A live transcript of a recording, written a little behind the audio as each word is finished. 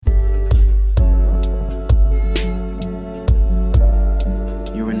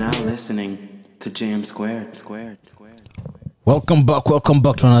listening to JM Squared. Welcome back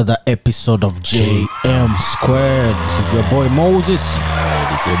to another episode of JM Squared. This is your boy Moses.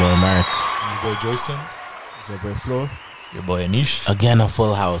 This is your boy Mark. Your boy Joyson. This is your boy Flo. Your boy Anish. Again, a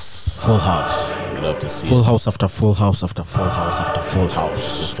full house. Full house. We love to see Full it. house after full house after full house after full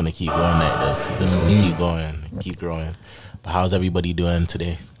house. Just gonna keep going like this. Just gonna keep going, keep growing. But how's everybody doing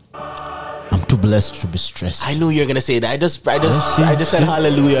today? I'm too blessed to be stressed. I knew you were gonna say that. I just said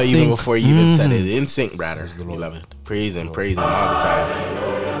hallelujah even before you even said it. In sync, brother. We love it. Praise him all the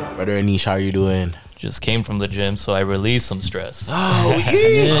time. Brother Anish, how you doing? Just came from the gym, so I released some stress. Oh,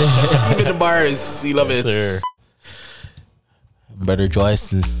 even the bars. We love it. Sir. Brother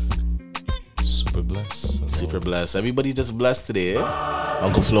Joyce. Super blessed. Super blessed. Everybody just blessed today, eh?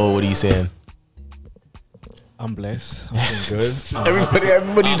 Uncle Flo, what are you saying? I'm blessed. I'm doing good.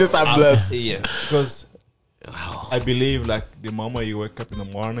 Everybody just are blessed. Yeah. Because I believe like the moment you wake up in the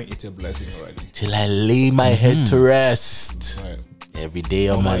morning, it's a blessing already. Till I lay my head to rest. Right. Every day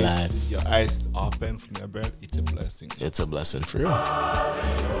of my life. Your eyes open from your bed, it's a blessing. It's a blessing for real.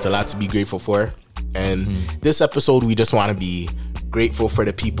 It's a lot to be grateful for. And this episode, we just want to be grateful for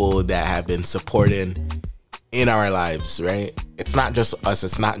the people that have been supporting in our lives, right? It's not just us.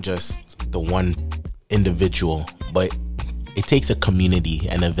 It's not just the one individual, but it takes a community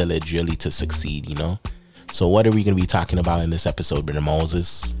and a village really to succeed, you know? So what are we going to be talking about in this episode, Brother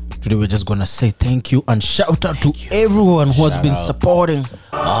Moses? Today we're just gonna say thank you and shout out to everyone who has been supporting.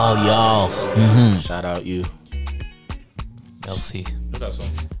 All y'all. Shout out you. LC. Know that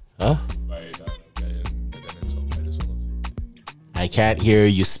song? Huh? By that Ghanaian song. I just want to say. I can't hear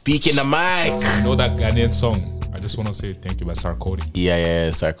you speak in the mic. You know that Ghanaian song? I just want to say thank you by Sarkodie.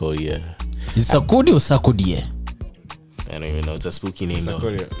 Yeah, Sarkodie, yeah. Is it Sarkodie or Sarkodie? I don't even know. It's a spooky name though.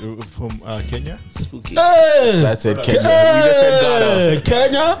 Sarkodie from Kenya. Spooky. Hey! So I said Kenya. We just said Ghana.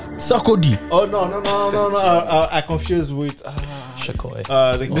 Kenya, Sarkodie. Oh no! I confused with Shakoi.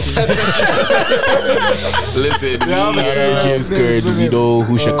 Listen, we are James Squared. We know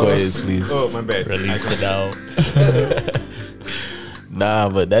who Shakoi is, please. Oh my bad. Released it out. Nah,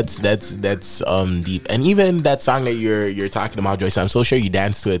 but that's deep. And even that song that you're talking about, Joyce, I'm so sure you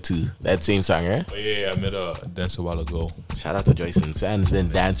danced to it too. That same song, right? Oh, yeah, I made a dance a while ago. Shout out to Joyce and San's been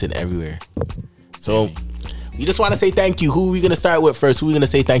dancing everywhere. So we just want to say thank you. Who are we gonna start with first? Who are we gonna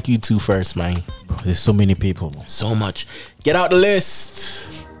say thank you to first, man? There's so many people. So much. Get out the list.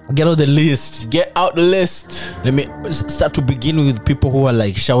 Get out the list. Get out the list. Let me start to begin with people who are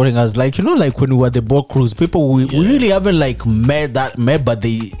like shouting us, like, you know, like when we were at the boat cruise, people we really haven't like met, but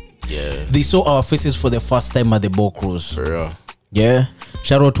they saw our faces for the first time at the boat cruise. For real. Yeah.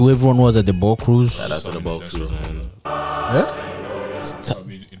 Shout out to everyone who was at the boat cruise. Shout out to the boat cruise, man.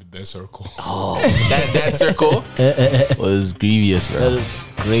 In the dance circle. Oh, that circle was grievous, bro. That is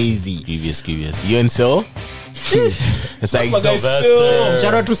crazy. Grievous. You and Sil? It's like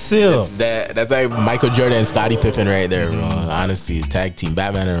Shout out to Sil. that's like Michael Jordan and Scottie Pippen right there, bro. Honestly, tag team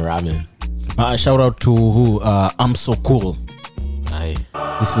Batman and Robin. Shout out to who? I'm So Cool. Aye.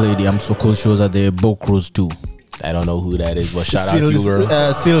 This lady, I'm So Cool. She was at the boat cruise too. I don't know who that is, but shout out to you,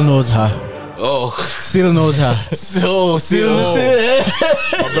 girl. Sil knows her. Oh, Sil knows her. Sil.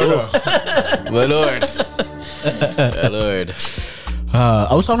 My Lord. I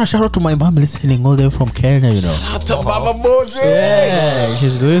also want to shout out to my mom listening all the way from Kenya, you know. Shout out to Mama Moses. Yeah,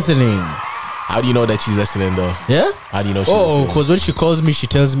 she's listening. How do you know that she's listening though? Yeah? How do you know she's Oh, listening? because when she calls me, she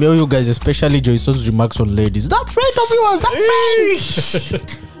tells me, oh, you guys, especially Joyce's remarks on ladies. That friend of yours, that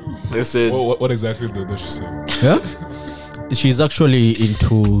friend. Listen. What exactly does she say? Yeah? She's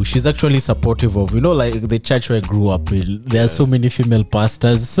actually supportive of, you know, like the church where I grew up in. There are so many female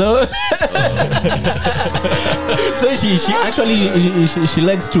pastors. So so she actually she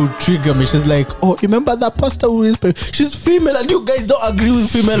likes to trigger me. She's like, oh, remember that pastor who is she's female and you guys don't agree with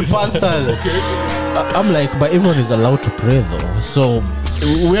female pastors. I'm like, but everyone is allowed to pray though. So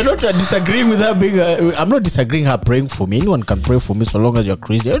we're not disagreeing with her being I'm not disagreeing her praying for me. Anyone can pray for me so long as you're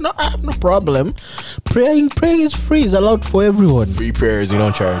Christian. No, I have no problem. Praying is free. It's allowed for everyone. Free prayers, we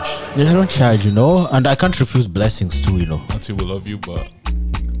don't charge. Yeah, I don't charge, you know, and I can't refuse blessings too, you know. Auntie will love you, but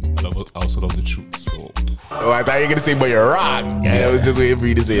I also love the truth. So Oh, I thought you were gonna say, but you're wrong. Yeah, I was just waiting for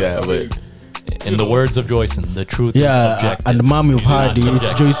you to say that, but In the words of Joyson, the truth is Yeah, objective. and mom, you've heard it.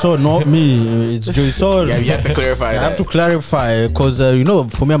 It's Joyson, not me. It's Joyson. Yeah, you have to clarify I that. have to clarify because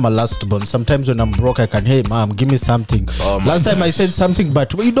for me, I'm a last born. Sometimes when I'm broke, I can, hey mom, give me something. Oh, my Last time I said something,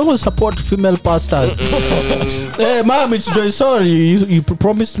 but you don't support female pastors. Hey mom, it's Joyson. You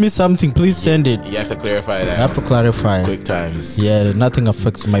promised me something. Please send it. You have to clarify I that. have to clarify. Quick times. Yeah, nothing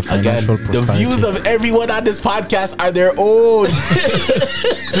affects my Again, financial the prosperity. views of everyone on this podcast are their own.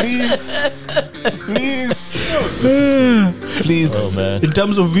 Please. Oh man. In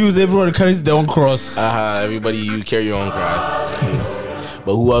terms of views, everyone carries their own cross. Everybody, you carry your own cross. Please.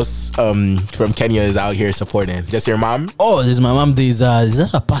 But who else from Kenya is out here supporting? Just your mom? Oh, there's my mom. There's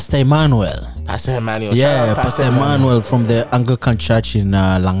a Pastor Emmanuel. Pastor Emmanuel. Yeah, Shout out Pastor Emmanuel from the Anglican Church in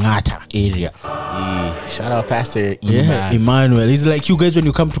Langata area. Shout out Pastor Yeah, Emmanuel. He's like, you guys, when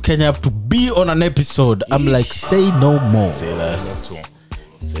you come to Kenya, have to be on an episode. I'm like, say no more. Say less.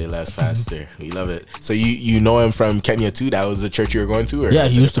 Say less, Pastor. We love it. So you know him from Kenya too? That was the church you were going to? Or Yeah,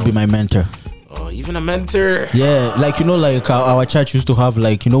 he used to be my mentor. Oh, even a mentor. Yeah, like our church used to have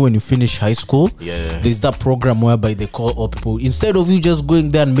when you finish high school, Yeah. there's that program whereby they call all people. Instead of you just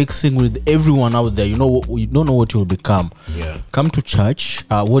going there and mixing with everyone out there, you don't know what you'll become. Yeah. Come to church.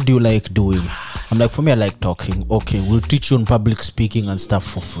 What do you like doing? I'm like, for me, I like talking. Okay, we'll teach you on public speaking and stuff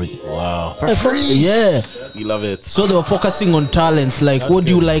for free. Wow. Yeah. We love it. So they were focusing on talents. Like, what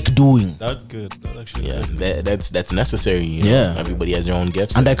do you like doing? That's good. That's actually Yeah, good. that's necessary. You know? Yeah. Everybody has their own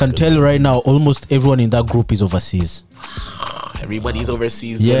gifts. And I can tell you right now, almost everyone in that group is overseas. Everybody's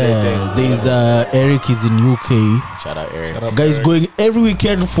overseas. doing their Yeah, thing. there's Eric is in UK. Shout out Eric. Guys going every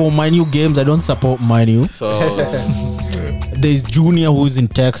weekend for my new games. I don't support my new. So There's Junior who's in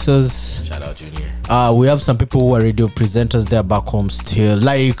Texas. shout out Junior. We have some people who are radio presenters there back home still.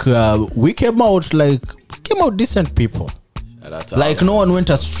 Like we came out decent people. Shout out to Like all no one went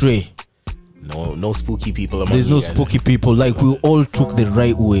astray. no spooky people among There's you no guys. spooky people. Like we all took the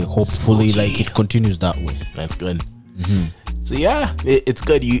right way. Hopefully, like it continues that way. That's good. So yeah, it's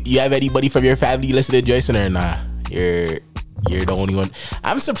good. You have anybody from your family listening to Joyson or nah? You're the only one.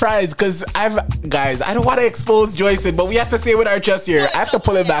 I'm surprised because I don't want to expose Joyson, but we have to say it with our chest here. I have to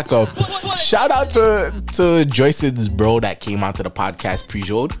pull it back up. Shout out to Joyson's bro that came onto the podcast,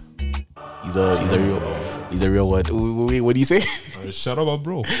 Prijode. He's a real one. Wait, what do you say? Shut up,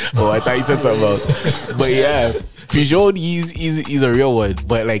 bro. Oh, I thought you said something else. But yeah, Prijode, he's a real one.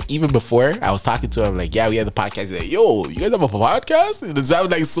 But like even before, I was talking to him like, yeah, we had the podcast. He's like, yo, you guys have a podcast? And I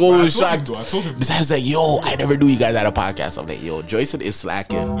was like so shocked. I told him. I was like, yo, I never knew you guys had a podcast. I'm like, yo, Joyson is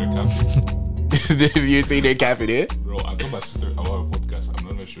slacking. They're capping. You're saying they're capping it? Bro, I told my sister about a podcast. I'm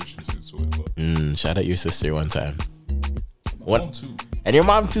not even sure she listens to it. But Shout out your sister one time. mom too. And your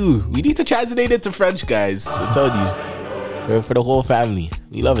mom too. We need to translate it to French, guys. I told you. For the whole family.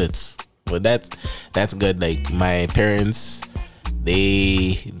 We love it. But that's good. Like my parents,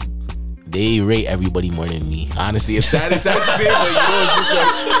 they rate everybody more than me. Honestly, it's sad to say, but it's just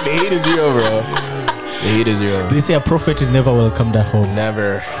like the hate is real, bro. The hate is real. They say a prophet is never welcomed at home.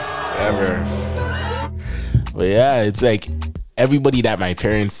 Never, ever. But yeah, it's like everybody that my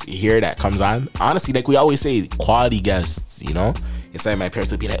parents hear that comes on. Honestly, like we always say, quality guests. It's like my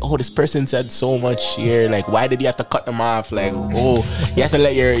parents would be like, oh, this person said so much here. Like, why did you have to cut them off? Like, oh, you have to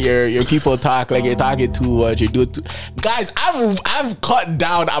let your people talk. Like, you're talking too much. You're doing too. Guys, I've cut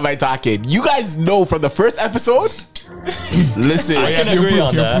down on my talking. You guys know from the first episode. Listen, I can agree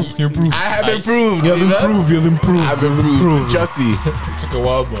on that. I have improved. You have improved. I've improved. Trust me. It took a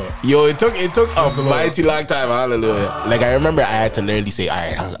while, but Yo, it took a mighty long time. Hallelujah. Like I remember, I had to literally say, "All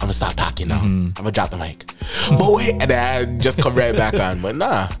right, I'm gonna stop talking now. I'm gonna drop the mic." But wait, and then I just come right back on. But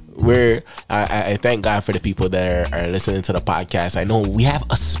nah, I thank God for the people that are listening to the podcast. I know we have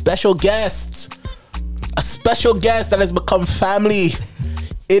a special guest that has become family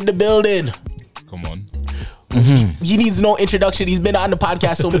in the building. come on. He needs no introduction. He's been on the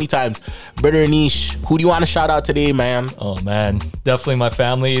podcast so many times. Brother Anish, who do you want to shout out today, man? Oh man, definitely my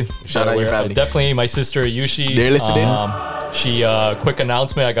family. Shout out your family. Definitely my sister Ayushi. They're listening? She quick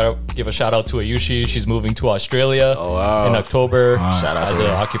announcement. I gotta give a shout out to Ayushi. She's moving to Australia wow. in October Shout out as to an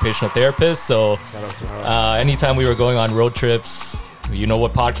her. occupational therapist. So anytime we were going on road trips, you know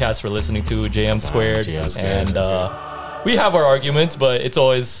what podcasts we're listening to, JM Squared, JM Squared. and we have our arguments, but it's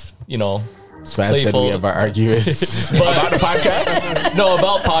always Svan said playful. we have our arguments But- about the podcast. no,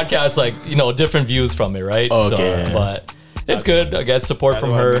 about podcasts, like different views from it, right? Okay, So, yeah. but it's good. I get support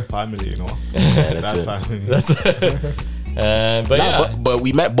from her. Family, that's it. family. That's but Nah, yeah. but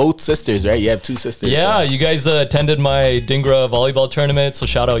we met both sisters, right? You have two sisters. Yeah, so. you guys attended my Dingra volleyball tournament, so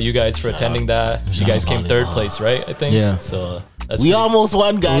shout out you guys for attending that. You guys came third place, right? I think. Yeah. So We almost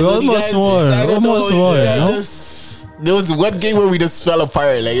won, guys. We What do you almost guys- won. I don't Almost know, won, you guys no? just- there was one game where we just fell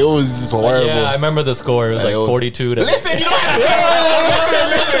apart. Like, it was just horrible. Yeah, I remember the score. It was Like, like it was- 42 to. Listen, you don't have to say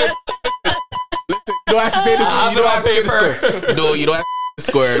listen. You don't have to say this. I have You don't it on have to say the paper. score. No, you don't have to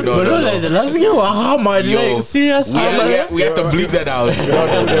score. No, But no, no, like no. the last game was hammered. Yo, Like serious we hammered. have to bleep that out. No,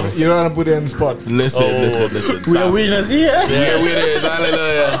 no, no. You don't want to put it on the spot. Listen. We are Stop. winners here. We are winners.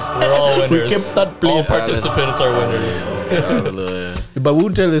 Hallelujah. We're all winners. We kept third All place. participants are winners. Hallelujah. But we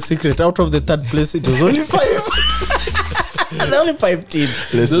won't tell the secret. Out of the third place, it was only 5. There were only 5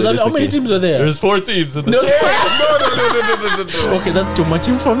 teams. Listen, How it's many okay. teams were there? There's 4 teams in the No, No. okay, that's too much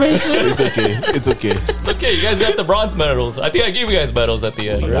information. It's okay. It's okay. It's okay. You guys got the bronze medals. I think I gave you guys medals at the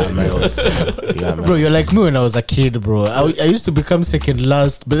end, You got right? medals. You got medals. Bro, you're like me when I was a kid, bro. I used to become second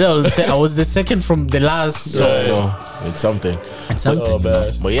last, but then I was the second from the last. So Right. You know, it's something. it's something. Oh,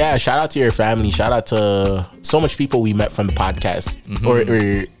 man. But yeah, shout out to your family. Shout out to so much people we met from the podcast, or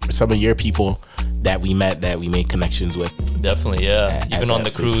some of your people that we met that we made connections with. Definitely, yeah. At Even on the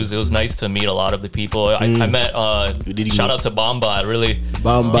that place. cruise, it was nice to meet a lot of the people. I met, Did you shout meet- out to Bamba. I really,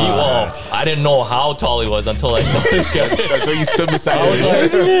 Bamba. I didn't know how tall he was until I saw this guy. So you stood beside I was him.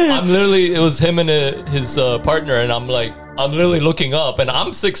 like, I'm literally, it was him and his partner, and I'm literally looking up, and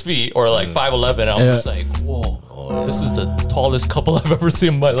I'm 6 feet or like 5'11". I'm Yeah. just like, whoa, this is the tallest couple I've ever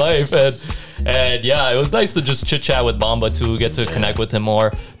seen in my life, and yeah, it was nice to just chit chat with Bamba too, get to connect with him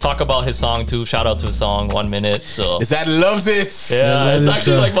more, talk about his song too. Shout out to his song 1 Minute. So Is that loves it? yeah, it's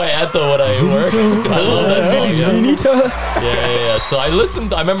actually like my anthem when I work. I love that song. Yeah. So I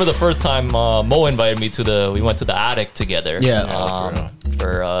listened. I remember the first time Mo invited me we went to the attic together. Yeah.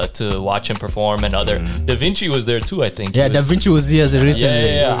 For to watch him perform, and other Da Vinci was there too. I think. Yeah, He Da was- Vinci was here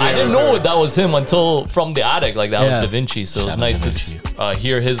recently. Yeah. I didn't know that was him until from the attic. Like that Yeah. was Da Vinci. So it was Shout out nice Da to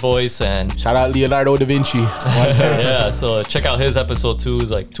hear his voice and. Shout out Leonardo da Vinci. Yeah, so check out his episode too. It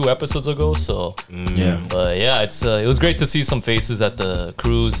was like 2 episodes ago. So Yeah. but yeah, it was great to see some faces at the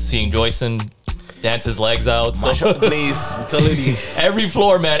cruise, seeing Joyson dance his legs out. So Mash up the place. I'm telling you. every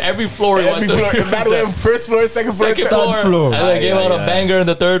floor, man, every floor. we Every went floor. to. By the way, first floor, second floor, Second third. floor. And I gave Yeah, out yeah. a banger in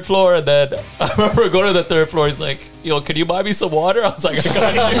the 3rd floor, and then I remember going to the 3rd floor. He's like, "Yo, can you buy me some water?" I was like,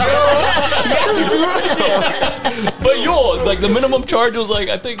 "I got you." But yo, like the minimum charge was like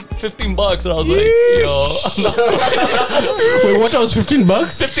I think $15, and I was like, "Yo, Wait, water was $15?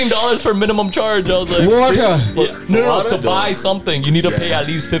 $15 for minimum charge." I was like, Water. Yeah, no, water, to though. buy something, you need to pay at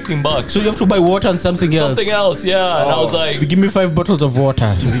least $15. So you have to buy water and something else. Something else, yeah. And I was like, Give me 5 bottles of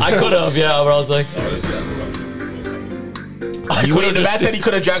water. I could have, yeah, but I was like, The man said he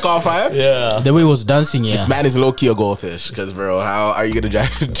could have drank all 5. yeah. The way he was dancing, yeah. This man is low key a goldfish. Because, bro, how are you gonna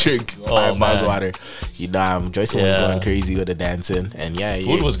drink 5 bottles man. of water? You know, Joyce was Yeah. going crazy with the dancing, and yeah,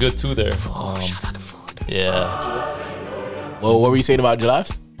 Food was good too there. shout out to food. Yeah. Well, what were you saying about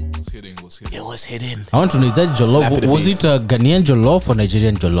jollofs? Was hitting. It was hidden. I want to know, is that Slap in jollof? the Was face. it a Ghanaian jollof or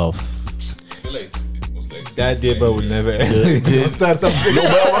Nigerian jollof? That day, but will never end. Don't start something. No,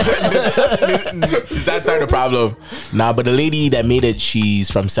 but that's not the problem. Nah, but the lady that made it,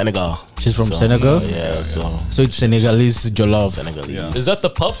 she's from Senegal. She's from So, Senegal? Yeah, so So it's Senegalese jollof. Senegalese. Is that the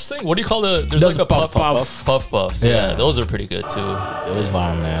puffs thing? What do you call the? There's Those like a puff puff puffs. Yeah. Yeah. Those are pretty good too. It was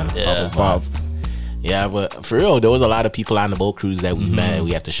bomb, man. Yeah. Puff was bomb. Yeah, but for real, there was a lot of people on the boat cruise that we met, and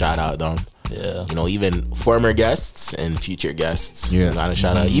we have to shout out them. Yeah. You know, even former guests and future guests. Yeah. Gotta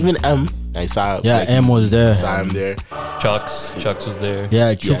shout out. Even M. I saw. Yeah, like, M was there. Saw him there. Chucks was there.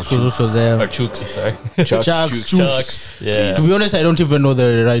 Yeah, Chooks was also Or there. Chooks, sorry. Chucks, Chucks, Chooks. Chucks. Yeah. To be honest, I don't even know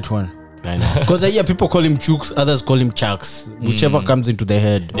the right one. I know. Because I hear people call him Chooks, others call him Chucks. Whichever comes into their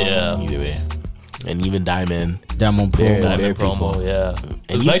head. Yeah. Either way. And even Diamond. Diamond Pro. Yeah. Diamond Very promo, people. yeah.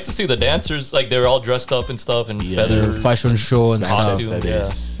 It's you- nice to see the dancers, like they're all dressed up and stuff and feather The fashion show and Smash stuff. costume. Yeah.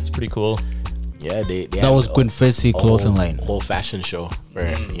 feathers. It's pretty cool. Yeah, they That had was a- Queen Facy a clothing whole, line. whole fashion show.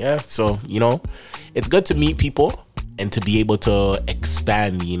 Yeah, so you know, it's good to meet people and to be able to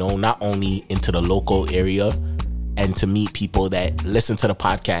expand. You know, not only into the local area and to meet people that listen to the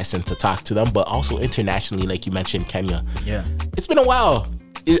podcast and to talk to them, but also internationally, like you mentioned, Kenya. Yeah. It's been a while.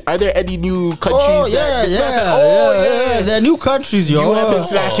 Are there any new countries? Oh, that yeah, this man said, yeah. There are new countries, yo. You have been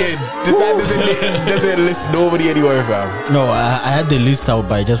slacking. This man doesn't list nobody anywhere from. No, I had the list out,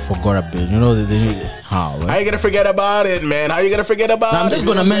 but I just forgot a bit. You know, how? How you gonna forget about it, man? How you gonna forget about I'm it? just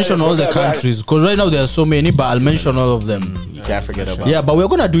gonna mention all the countries because right now there are so many, but I'll mention all of them. You can't forget about Yeah, but we're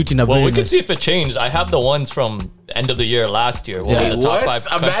gonna do it in a Well, very we can nice. see if it changed. I have the ones from the end of the year last year. What Hey, were the top what?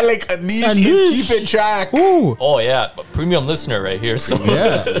 5 A man like Anish Anish. is keeping track. Ooh. Oh yeah, but premium listener right here. So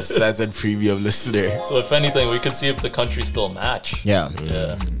Yeah. That's a premium listener. so if anything, we could see if the countries still match. Yeah.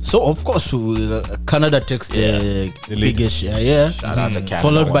 Yeah. So of course Canada takes the biggest share. Yeah. Shout out to Canada.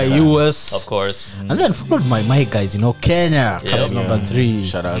 Followed by one time. US. Of course. And then followed by my guys, Kenya comes Yeah. number 3.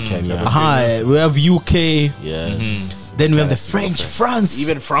 Shout out Kenya. We have UK. Yes. Then we have the French, France.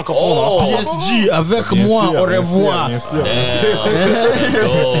 Even francophone. Oh. PSG avec moi, au revoir. Damn. Let's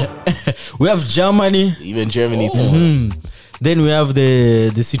go. We have Germany. Even Germany too. Then we have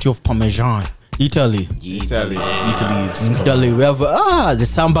the city of Parmesan, Italy. Italy. Italy. We have the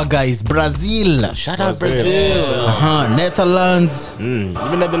Samba guys, Brazil. Shout out Brazil. Netherlands.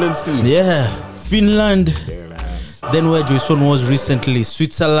 Even Netherlands too. Yeah. Finland. Yeah, man. Then where Jason was recently,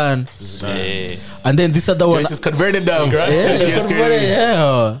 Switzerland. Hey. And then this other one. Joyce is converted them. Yeah, Joyce converted.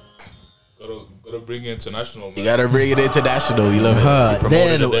 yeah. Gotta bring it international, man. You gotta bring it international. You love it.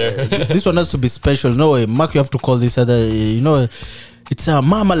 Then Promoted it there. this one has to be special. No way, Mark, you have to call this other. It's a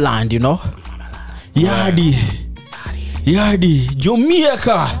Mama Land. Yardi,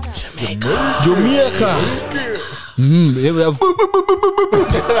 Jamaica. We have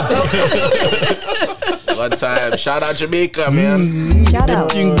One time. Shout out Jamaica, man. Shout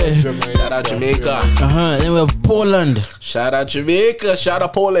out. Shout out Jamaica. Then we have Poland. Shout out Jamaica. Shout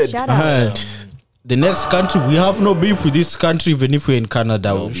out Poland. Shout out. The next country, we have no beef with this country, even if we're in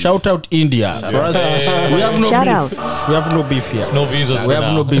Canada. Shout out India. For us, we have no Shout beef. out. We have no beef here. No visas. We for have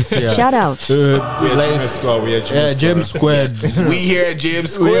now. no beef here. Shout out. We are James Squared. We here at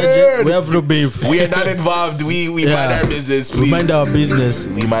James we Square. have no beef. We are not involved. We Yeah. mind our business, We please. mind our business.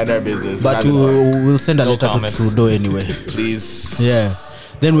 We mind our business. But We're not involved. we'll send a No letter comments. to Trudeau anyway. Please. Yeah.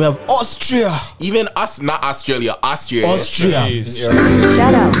 Then we have Austria. Even us, not Australia, Austria. Austria. Jeez.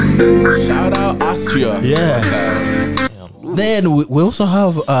 Shout out. Shout out Austria. Yeah. One time. Then we also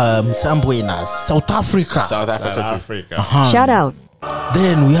have San Buenas, South Africa. South Africa. too. Africa. Shout out.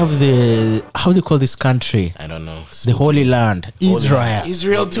 Then we have how do you call this country? I don't know. The Holy Land, Israel.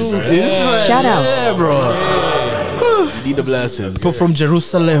 Israel too. Israel. Shout out. Yeah, bro. You need the blessings. People from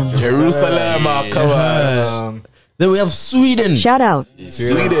Jerusalem. Jerusalem, come on. Then we have Sweden. Shout out.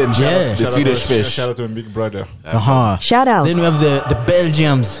 Sweden, Yeah. the Swedish fish. Shout out to my big brother. Shout out. Then we have the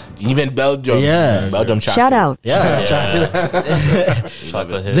Belgians. Even Belgium. Yeah. Belgium chocolate. Shout out. Yeah.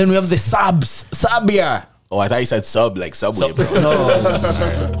 Chocolate hits. Then we have the Serbia. Oh, I thought you said sub, like Subway, bro.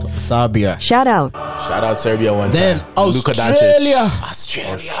 Serbia. Shout out. Shout out Serbia one Then time. Luka Doncic. Australia.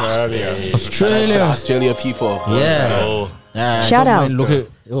 Australia. Australia. Australia people. Yeah. Oh, Shout out. Look at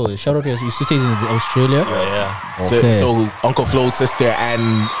shout out to your sister in Australia. yeah. Okay. So Uncle Flo's sister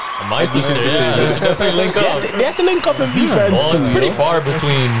and My sister, yeah, they should definitely link up. they have to link up and be friends Well, too. it's you pretty know? far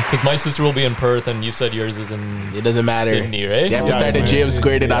between, because my sister will be in Perth and you said yours is in It doesn't matter. Sydney, right? They have to start at James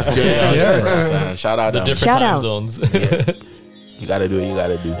Squared in Australia. Yeah. Shout out The them. different Shout time out. zones. You gotta do it. You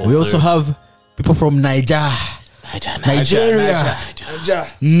gotta do it. We also have people from Nigeria. Shout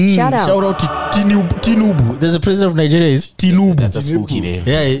out. Shout out to Tinubu. There's a president of Nigeria. Is Tinubu. That's a spooky name.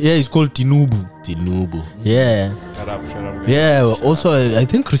 Yeah, he's called Tinubu. Tinubu. Yeah. Shut up. Yeah. Also, I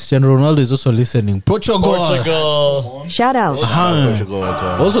think Cristiano Ronaldo is also listening. Portugal. Portugal. Shout out. Portugal one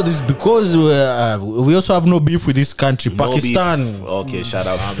time. Also, this is because we also have no beef with this country, No Pakistan. beef. Okay, shout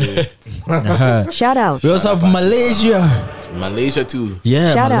out. Shout out. We also have Malaysia. Malaysia too.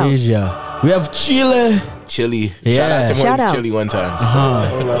 Yeah, Shout out. Malaysia. We have Chile. Chile. Yeah. Shout out to Shout Maurice out. Chile one time.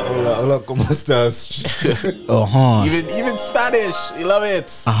 Hola, ¿cómo estás? Even Spanish. You love it.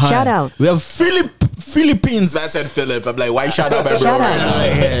 Shout out. We have Philippines. Man said Philip. I'm like, why shout out my bro Shout right out. now?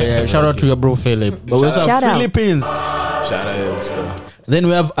 Yeah. Shout out to your bro Philip. But we also have Shout out. Philippines. Shout out him still. Then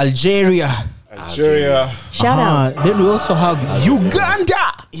we have Algeria. Algeria. Shout out. Then we also have Uganda.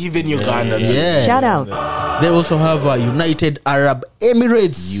 Even Uganda too. Yeah. Shout out. Then we also have United Arab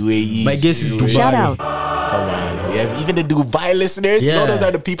Emirates. UAE. My guess is Dubai. Shout out. Come on. We have even the Dubai listeners. You know, Yeah. those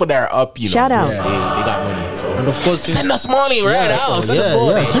are the people that are up, you know. Shout out. Yeah. They got money. So And of course, send us money right now. Send us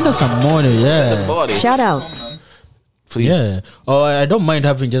money. Send us some money. Send us Yeah. money. Shout out. Please. Yeah. Oh, I don't mind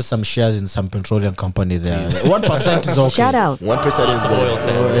having just some shares in some petroleum company there. 1% is okay. Shout out. 1% is Oil good.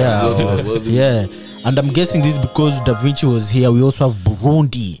 sand. Yeah. Yeah. And I'm guessing this because Da Vinci was here. We also have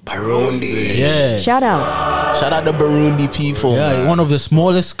Burundi. Burundi. Yeah. Shout out. Shout out to Burundi people. Yeah, man. one of the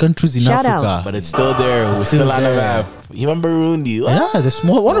smallest countries in Shout Africa. out. But it's still there. We're still on the there. map. Even Burundi.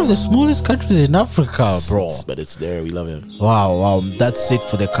 Yeah, one of the smallest countries in Africa, bro. But it's there. We love him. Wow. That's it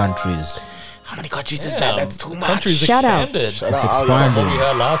for the countries. How many countries is Damn, that? That's too much. Countries Shout out. expanded. Shout It's out all expanding. What we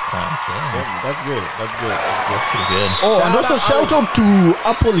had last time. Damn, That's good. that's pretty good. Oh, and also shout out to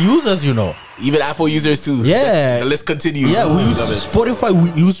Apple users, Even Apple users too. Yeah. The list continues. Yeah, we used Love it. Spotify. We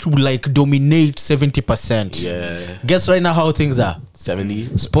used to like dominate 70%. Yeah. Guess right now how things are. 70.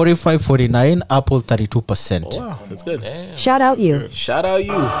 Spotify 49, Apple 32%. Wow, that's good. Shout out you. Shout out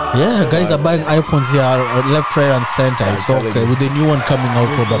you. Yeah, guys are buying iPhones here, left, right, and center. It's telling okay you. with the new one coming out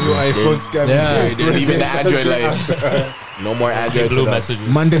probably. New iPhones coming. Yeah. They're leaving the Android life. No more Android. Blue for them. messages.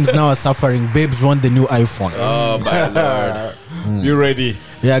 Mandems now are suffering. Babes want the new iPhone. Oh my lord. You ready?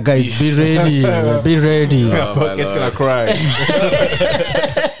 Yeah, guys, be ready. Be ready. Oh, my Pocket's gonna lord. cry.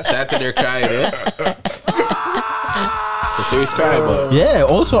 Shout out to their crying, eh? It's a serious cry, but Yeah,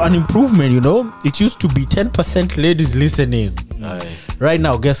 also an improvement, you know. It used to be 10% ladies listening. aye, Right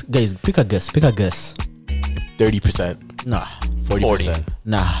now, guys, pick a guess. 30%, Nah, 40%.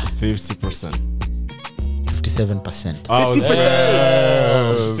 nah, 50%. 57%. Oh,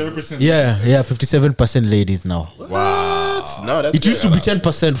 50%. Yeah, 57% ladies now. No, that's It used to be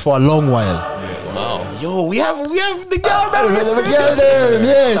 10% for a long while. Wow. Yo, we have the girl that listening.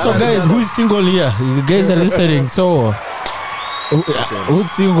 Yeah, so guys, who is single here? You guys are listening. So,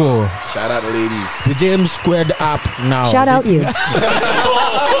 who's single? Shout out to ladies. The James Squared app now. Shout out you. We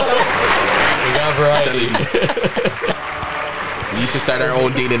got variety. We need to start our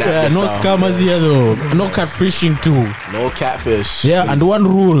own dating app. Yeah, this no now. scammers here though. No catfishing too. No catfish. Yeah, please. and one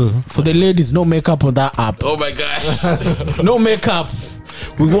rule for the ladies: no makeup on that app. Oh my gosh. No makeup.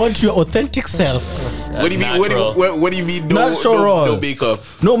 We want your authentic self. What do you mean? natural. What do you mean? No Natural. makeup.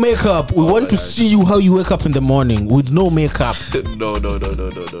 No makeup. We want to see you how you wake up in the morning with no makeup. No.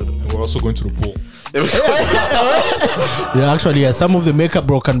 We're also going to the pool. Yeah, actually, yeah, some of the makeup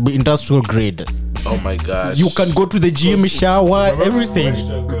bro can be industrial grade. Oh my gosh. You can go to the gym, shower, everything.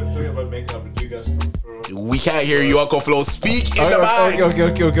 We can't hear you, Uncle Flo. Speak in the mic.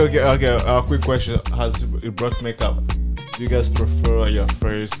 Okay. Quick question: has it brought makeup? Do you guys prefer your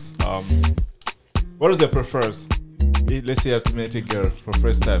first? What is your prefers? Let's say you have to meet a girl for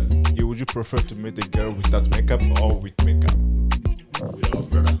first time. Would you prefer to meet a girl without makeup or with makeup?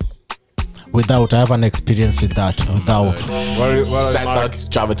 Without, I have an experience with that. Without. That's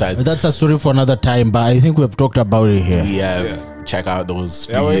traumatized. That's a story for another time, but I think we have talked about it here. We have Yeah. check out those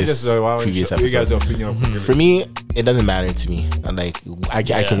Yeah, previous you episodes. guys' opinion. For me, it doesn't matter to me. I'm like, I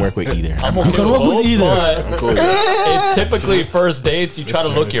can work with either. I'm okay can work with both, either. but Cool. it's typically first dates. You try to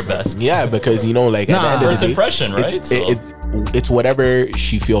look your best. Yeah, because you know, like at the end of First the day, impression, right? it's whatever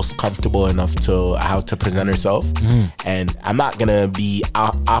she feels comfortable enough to how to present herself, and I'm not gonna be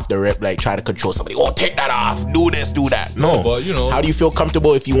off the rip like try to control somebody. Oh, take that off, do this, do that. No, but, you know- how do you feel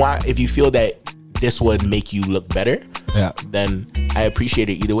comfortable? If you feel that this would make you look better, Yeah. then I appreciate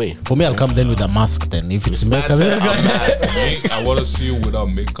it either way. For me, I'll come then with a mask then. If it's Man makeup. said, I'm masked. I want to see you without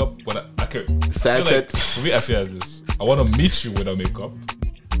makeup, but I can. Sad said- For me, I say as this: I want to meet you without makeup,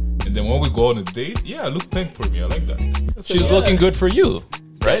 and then when we go on a date, yeah, look pink for me. I like that. She's looking good for you,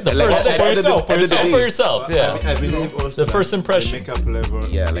 right? The Like, first at thing the end of the- end of the day. for yourself, yeah. I believe also The first impression. makeup level.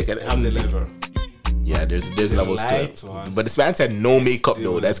 Yeah, like I'm the level. Yeah, there's levels to light it. one. But this man said no makeup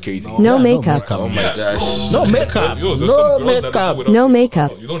though. That's crazy. No makeup. Oh my gosh. No makeup. Yo, there's No some girls that makeup. go without No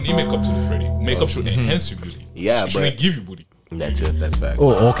makeup. You don't need makeup to look pretty. Makeup should enhance your beauty. Yeah, it shouldn't but- give you booty. That's it. That's fact.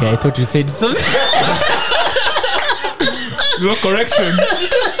 Oh, okay. I thought you said something. You know, correction.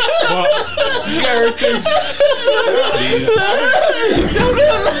 But you got everything. Please.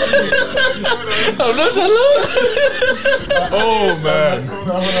 I'm not alone. Oh man.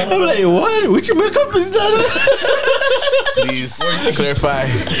 I'm like, what? Which makeup is that? Please clarify.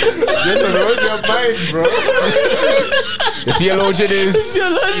 Just on your mind, bro. The theologian is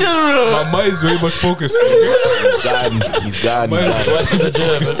My mind is very much focused. he's gone. He's gone. He's gone. Went to the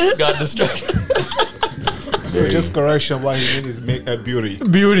gym and got distracted. Just correction. What he means is make a beauty.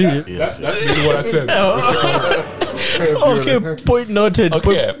 Beauty. Yes. That's really what I said. Okay, point noted.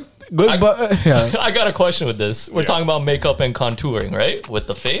 Okay. Going back. Yeah. I got a question with this. We're talking about makeup and contouring, right? With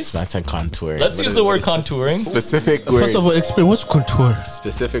the face. That's a contour. Let's use the word contouring. Specific word. First of all, explain what's contour.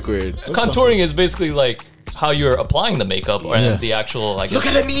 Specific word. Contouring is basically like how you're applying the makeup or Yeah. the actual, I guess, Look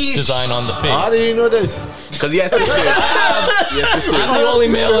at the niche. design on the face. How do you know this? Because he has sisters. He has sisters. I'm the only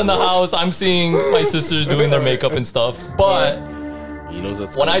male in the house. I'm seeing my sisters doing their makeup and stuff. But He knows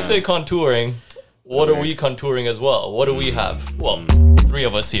what's when going I on. say contouring, what are we contouring as well? What do we have? Well, three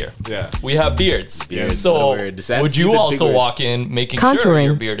of us here. Yeah. We have beards. Beards, So what a word. That's- would these you are big also words. walk in making sure Contouring.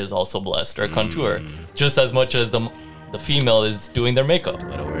 your beard is also blessed or contour just as much as the female is doing their makeup?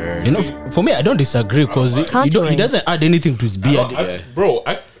 What a word. You know, for me, I don't disagree because he Contouring. doesn't add anything to his beard. Bro,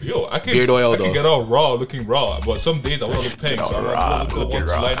 I can Beard oil, I can though. get out raw, looking raw. But some days I want to look pink, so I want to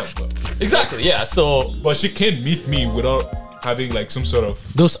line up. Exactly. Yeah. So But she can't meet me without having like some sort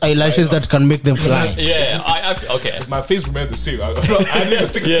of Those eyelashes that can make them fly. Yeah, okay. my face remained the same. I didn't even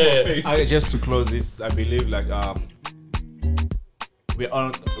think Yeah. about my face. Just to close this, I believe like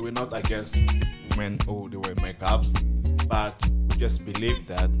we're not against women who they wear makeups, but we just believe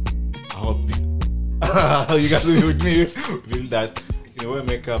that I hope you guys will be with me. Believe that you can wear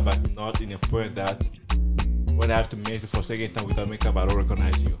makeup, but not in a point that when I have to meet you for a second time without makeup, I don't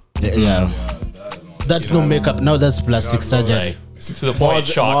recognize you. Yeah. That's no makeup. Now that's plastic surgery. Like, to the point it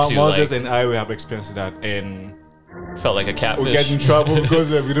shocks you. Moses Like, and I, we have experienced that, and felt like a catfish. we get in trouble because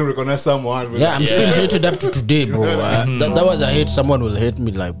we don't recognize someone. Yeah, I'm still hated up to today, bro. That was a hate. Someone will hate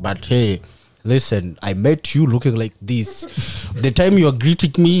me like, but hey, listen, I met you looking like this. The time you were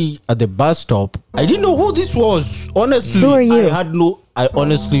greeting me at the bus stop, I didn't know who this was. Honestly, Who are you?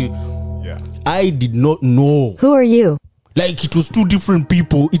 I did not know. Who are you? Like it was two different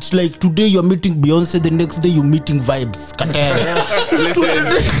people. It's like today you're meeting Beyonce, the next day you're meeting Vibes Cartel. Listen,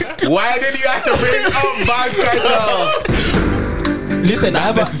 why did you have to bring up Vibes Cartel? Listen, I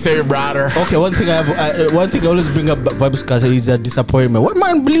have a, Necessary, brother. okay. One thing I always bring up Vibes Cartel is a disappointment. Why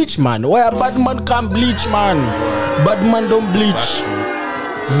man bleach, man? Why a bad man can't bleach, man? Bad man don't bleach.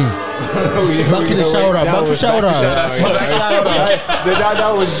 Back to the shower. Back to shower. Back to shower.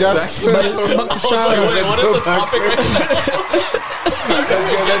 That was just. Back to shower. What is the topic?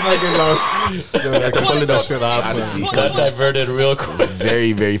 Let's not get lost. You have to pull it up, honestly. Got diverted real quick.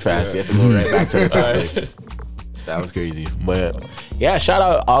 Very, very fast. You have to go right back to the topic. That was crazy. But yeah, shout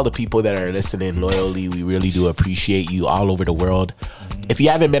out all the people that are listening loyally. We really do appreciate you all over the world. If you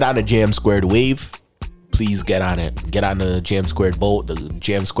haven't been on a Jam Squared wave, please get on it. Get on the Jam Squared boat, the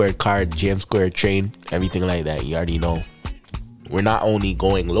Jam Squared card, Jam Squared train, everything like that. You already know. We're not only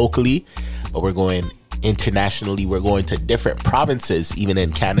going locally, but we're going internationally. We're going to different provinces, even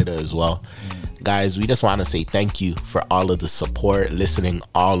in Canada as well. Guys, we just want to say thank you for all of the support, listening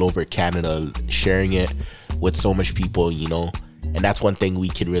all over Canada, sharing it with so much people, you know. And that's one thing we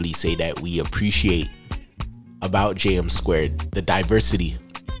can really say that we appreciate about JM Squared, the diversity,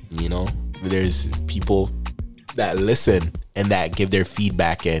 you know. There's people that listen and that give their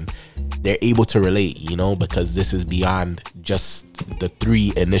feedback and they're able to relate, you know, because this is beyond just the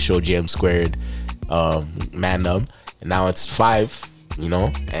 3 initial Jam Squared Mandem, and now it's 5, you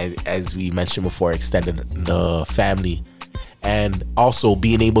know, and as we mentioned before, extended the family, and also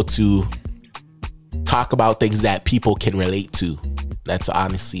being able to talk about things that people can relate to. That's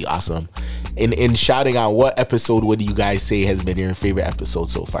honestly awesome. In shouting out, what episode would you guys say has been your favorite episode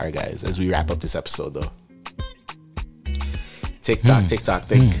so far, guys, as we wrap up this episode though? TikTok,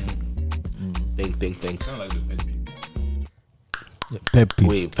 think. Think. Kind of like the pet peeve. Pet peeve.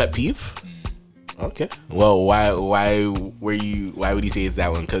 Wait, pet peeve? Okay. Well, why would you say it's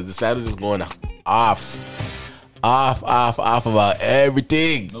that one? Because this man was just going off about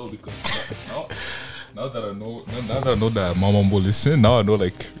everything. No, because now that I know that Mama Mbo listen, now I know,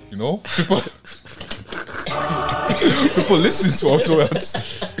 like, you know, people listen to what I have to say.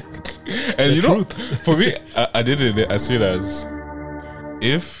 And you know, for me, I did it. I see it as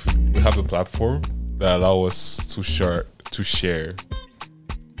if we have a platform that allow us to share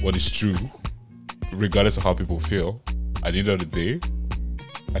what is true, regardless of how people feel. At the end of the day,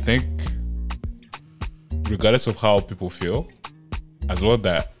 I think, regardless of how people feel, as long as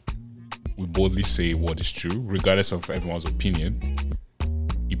that we boldly say what is true, regardless of everyone's opinion,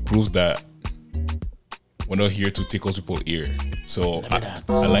 it proves that we're not here to tickle people's ear. So I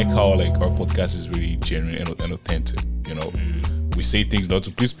like how, like, our podcast is really genuine and authentic. You know, we say things not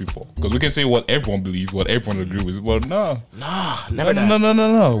to please people, because we can say what everyone believes, what everyone agree with. Well, no,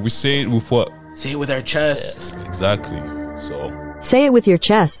 we say it with what. Say it with our chest. Exactly. So, Say it with your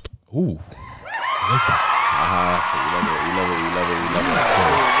chest. ooh, We love it.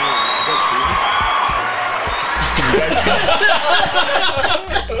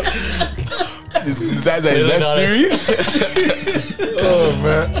 This guy's like, is that Siri? Oh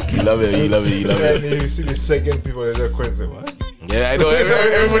man. You love it. And you see the second people that are questioning what? Yeah, I know.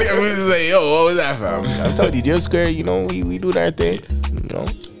 Everybody's like, yo, what was that from? I'm telling you, Jam Square, you know, we do our thing. You know,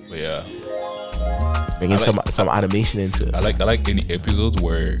 but yeah, bringing some automation into it. I like any episodes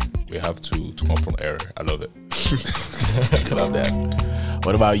where we have to come from error. I love it. Love that.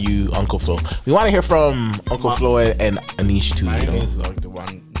 What about you, Uncle Flo? We want to hear from Uncle Flo and Anish too. Mine You know? is like the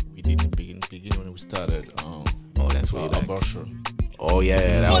one we did in the beginning when we started. Oh, that's what you like. Abortion. Oh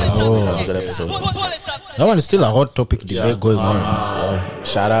yeah, that was a good episode. That one is still a hot topic debate going on.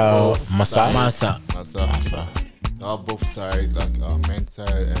 Shout out Masa. Masa. Both sides, like men's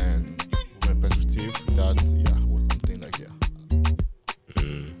side and women perspective. That was something like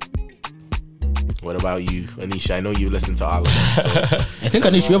What about you, Anisha? I know you listen to all of them. So. I think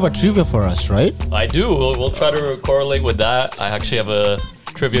Anish, you have a trivia for us, right? I do. We'll try to correlate with that. I actually have a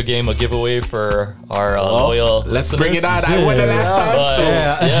trivia game, a giveaway for our loyal Let's listeners. bring it on. I won the last time, But, so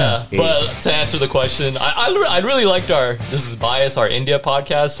yeah, but to answer the question, I really liked this is bias, our India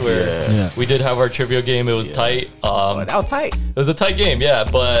podcast where Yeah. we did have our trivia game. It was tight. that was tight. It was a tight game, yeah.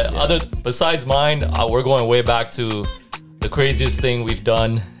 But besides mine, we're going way back to the craziest thing we've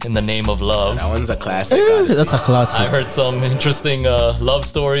done in the name of love. That one's a classic. That's a I classic. heard some interesting love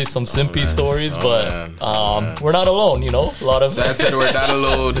stories, some simpy stories, but we're not alone, you know. A lot of That said, we're not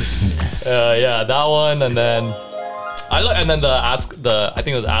alone. yeah, that one, and then I think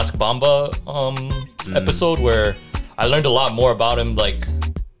it was Ask Bamba episode where I learned a lot more about him, like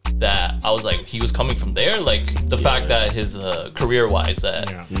that I was like he was coming from there, like the fact that his career wise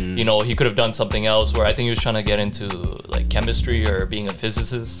that you know he could have done something else, where I think he was trying to get into like chemistry or being a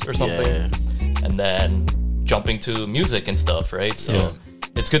physicist or something, and then jumping to music and stuff, right? So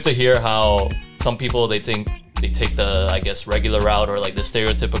it's good to hear how some people they take the, I guess, regular route or like the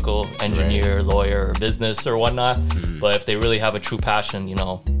stereotypical engineer, lawyer, or business or whatnot. But if they really have a true passion, you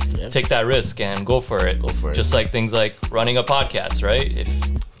know, take that risk and go for it. Just like things like running a podcast, right? If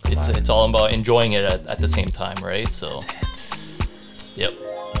it's all about enjoying it at the same time, right? So, yep.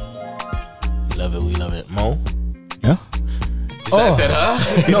 We love it. Mo? Yeah. That's it, huh?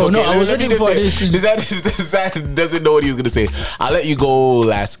 No, It's no, I was Let me looking just for say, this. Zach doesn't know what he was gonna say. I'll let you go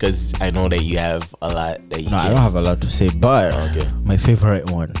last because I know that you have a lot that you No, I can. don't have a lot to say, but Okay. my favorite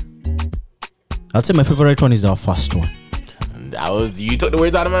one. I'd say my favorite one is the first one. You took the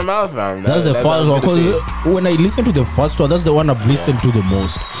words out of my mouth, man. That's the what I first was one. gonna Because say. when I listen to the first one, that's the one I've listened to the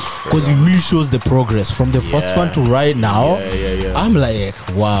most. Because it really shows the progress from the first one to right now. Yeah. I'm like,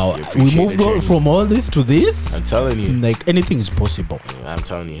 wow, You we appreciate moved the on journey. from all this to this. I'm telling you. Like anything is possible. I'm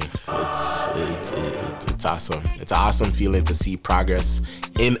telling you, it's awesome. It's an awesome feeling to see progress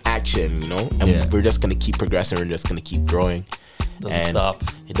in action, you know? And we're just gonna keep progressing, we're just gonna keep growing. Doesn't stop.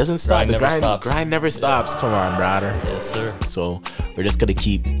 It doesn't stop. Grind The never stops. grind never stops. Come on, brother. Yes, sir. So we're just gonna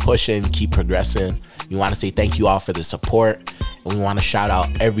keep pushing, keep progressing. We want to say thank you all for the support, and we want to shout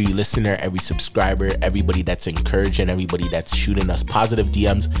out every listener, every subscriber, everybody that's encouraging, everybody that's shooting us positive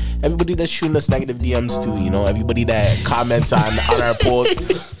DMs, everybody that's shooting us negative DMs too. You know, everybody that comments on our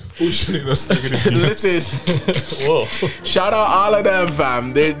posts. Who's shooting us negative DMs? Listen, Whoa. shout out all of them,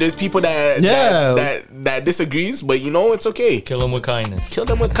 fam. There's people that disagrees, but you know it's okay. Kill him with kindness. Kill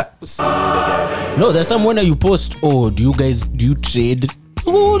them with see it again. No, there's someone that you post. Oh, do you trade?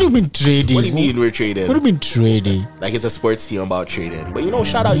 What do you mean trading? What do you mean we're trading? What do you mean trading? Like it's a sports team about trading, but you know,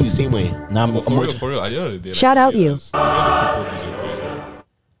 shout out you same way. Nah, But for real, at the end of the day, Shout out you. Even if people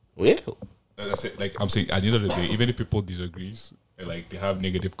disagree, right? Yeah. I'm saying, at the end of the day, even if people disagree and like they have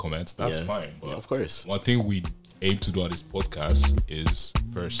negative comments, that's Yeah. fine. But Yeah, of course. one thing we aim to do on this podcast is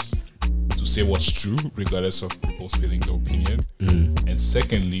first to say what's true, regardless of people's feelings or opinion, and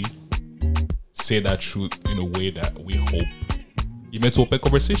secondly, say that truth in a way that we hope you meant to open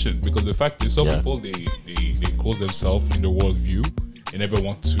conversation. Because the fact is, some people they close themselves in their worldview and never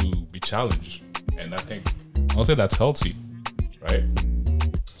want to be challenged, and I don't think that's healthy, right?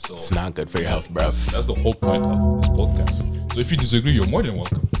 So It's not good for your health, bruv. that's the whole point of this podcast. So if you disagree, you're more than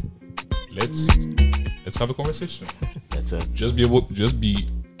welcome. Let's have a conversation. That's it. Just be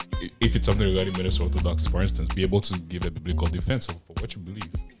if it's something regarding Minister Orthodox, for instance, be able to give a biblical defense for what you believe,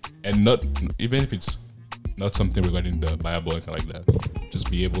 and not even if it's not something regarding the Bible or anything like that. Just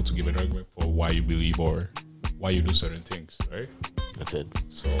be able to give an argument for why you believe or why you do certain things, right? That's it.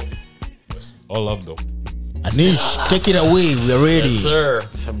 So just all love though. Anish, take it away. We're ready. Yes, sir.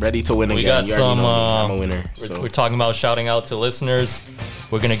 I'm ready to win We again. got You already some. know me. I'm a winner. We're talking about shouting out to listeners.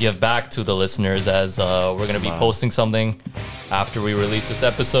 We're gonna give back to the listeners as we're gonna be posting something after we release this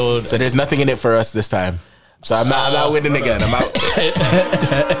episode. So there's nothing in it for us this time. So I'm not winning again. I'm out.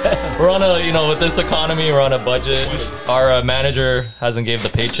 We're on with this economy, we're on a budget. Our manager hasn't gave the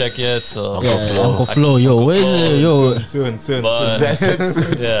paycheck yet, so Yeah, Uncle Flo, yo, where's the yo? Soon. But- That's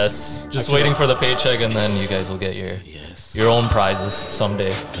it. yes, just waiting for the paycheck, and then you guys will get your own prizes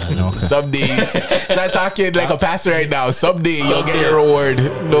someday. Someday, I'm talking like a pastor right now. Someday you'll get your reward.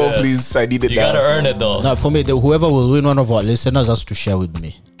 No, Yes. please, I need it You now. gotta earn it though. Now, for me, whoever will win one of our listeners has to share with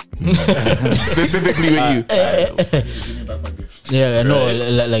me. Specifically with you. Yeah, I know.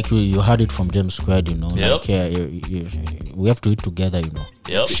 Like you heard it from James Squared, you know. Yep. Like, we have to eat together, you know.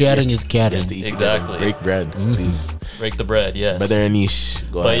 Yep. Sharing is caring. To eat Exactly. together. Break bread, please. Break the bread, yes. Brother Anish,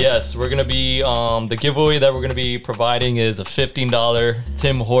 go But ahead. yes, we're gonna be the giveaway that we're gonna be providing is a $15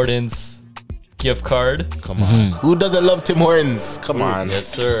 Tim Hortons gift card. Come on. Who doesn't love Tim Hortons? Come on. Yes,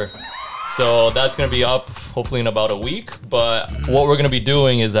 sir. So that's going to be up hopefully in about a week. But what we're going to be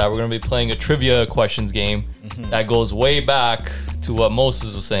doing is that we're going to be playing a trivia questions game that goes way back to what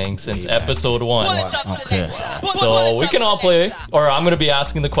Moses was saying since episode 1. Okay. So we can all play, or I'm going to be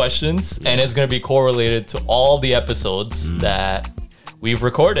asking the questions, and it's going to be correlated to all the episodes that we've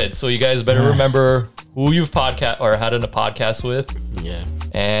recorded. So you guys better remember who you've podcast or had in a podcast with, Yeah.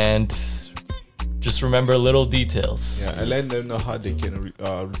 and just remember little details. Yeah, and let them know how they can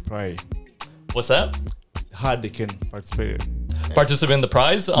reply, What's that? how they can participate. Participate in the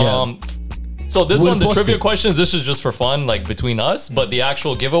prize. So this We'll one, the post trivia it. questions, this is just for fun, like between us. But the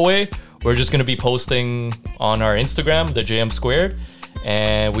actual giveaway, we're just gonna be posting on our Instagram, the JM Squared,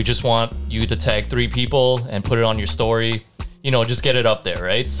 and we just want you to tag 3 people and put it on your story. You know, just get it up there,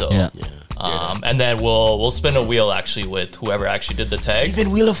 right? So, Yeah. and then we'll spin a wheel actually with whoever actually did the tag. Even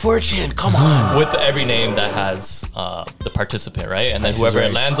Wheel of Fortune. Come on. With every name that has the participant, right? And then Price is whoever it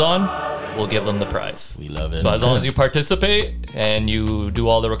Right. lands on, we'll give them the prize. We love it. So as long as you participate and you do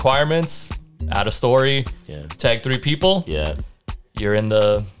all the requirements, add a story, Yeah. tag 3 people, Yeah. you're in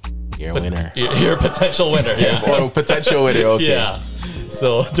the You're a winner. you're a potential winner. Yeah. Or potential winner. Okay. Yeah.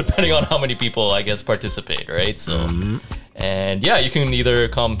 So depending on how many people I guess participate, right? So and yeah, you can either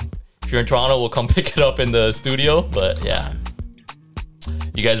come if you're in Toronto, we'll come pick it up in the studio. But yeah.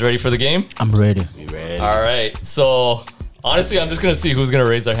 You guys ready for the game? I'm ready. We ready. All right. So honestly, I'm just gonna see who's gonna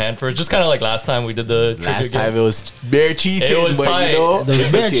raise their hand first. Just kind of like last time we did the trivia Last game. time it was bare cheating, It was but tight. you know, There's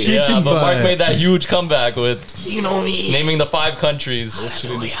it's bare okay. cheating. Yeah, but Mark but- made that huge comeback with You know me. naming the 5 countries.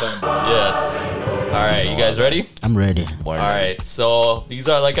 Yes. All right, you guys ready? I'm ready. All All right. So these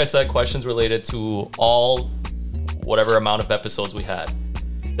are, like I said, questions related to all whatever amount of episodes we had.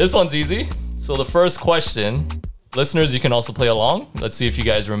 This one's easy. So the first question, listeners, you can also play along. Let's see if you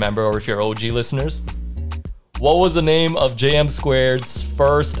guys remember or if you're OG listeners. What was the name of JM Squared's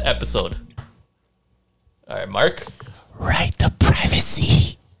first episode? All right, Mark. Right to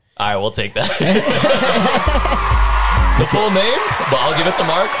privacy. All right, we'll take that. The full name, but I'll give it to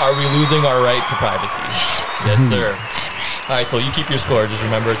Mark. Are we losing our right to privacy? Yes, sir. All right, so you keep your score. Just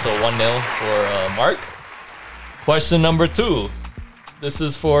remember, so 1-0 for Mark. Question number 2. This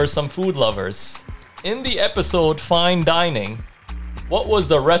is for some food lovers. In the episode Fine Dining, what was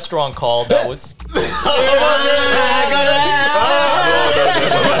the restaurant called that was...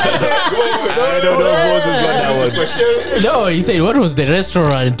 I don't know if Moses got that one. No, he said, what was the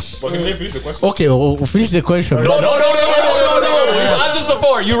restaurant? But can they finish the question? Okay, we'll finish the question. No. We've had this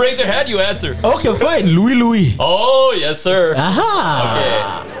before. You raise your hand, you answer. Okay, fine. Louis. Oh, yes, sir.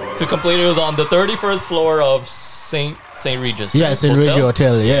 Aha. Okay. To complete, it was on the 31st floor of St. Regis. Yeah, St. Regis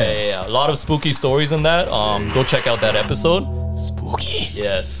Hotel, yeah. Yeah. A lot of spooky stories in that. Go check out that episode. Spooky.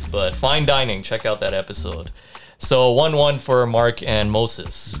 Yes, but Fine Dining, check out that episode. So 1-1 for Mark and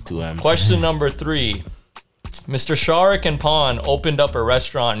Moses. 2 M's. Question number 3. Mr. Sharik and Pon opened up a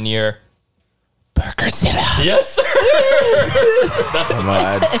restaurant near... Burgerzilla. Yes, sir. That's Come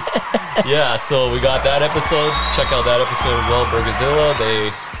on. yeah. So we got that episode. Check out that episode as well.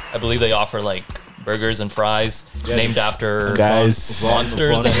 Burgerzilla. I believe they offer like burgers and fries named after Guys.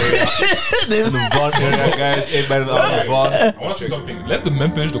 monsters. Vaughn area, guys. Everybody out of Vaughn. I want to say something. Let the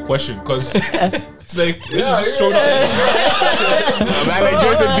men finish the question because it's like this is just showing up. Man, like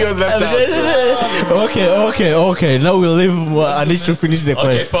Joseph Fields left out. Okay. Now we'll leave Anish to finish the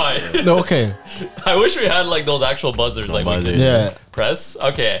Okay, question. fine. Okay. I wish we had like those actual buzzers, like we Buzzer. could Yeah. press.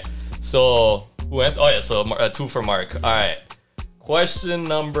 Okay, so who went? Oh yeah, so 2 for Mark. All right. Question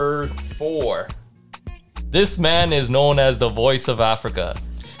number 4. This man is known as the voice of Africa.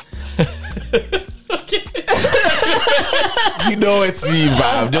 Okay. You know it's me,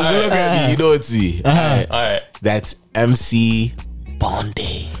 Bob. Just look at me. You know it's me. Alright. All right. That's MC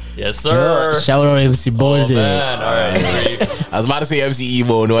Bondi. Yes, sir. Shout out MC Oh, Bondi. man. All right. I was about to say MC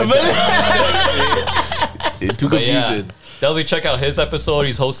Emo. No, it's too But yeah, confusing. definitely check out his episode.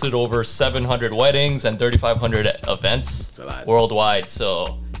 He's hosted over 700 weddings and 3,500 events a lot. worldwide.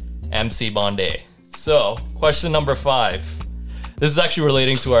 So, MC Bondi. So, question number 5. This is actually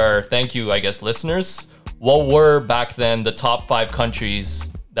relating to our thank you, I guess, listeners. What were back then the top 5 countries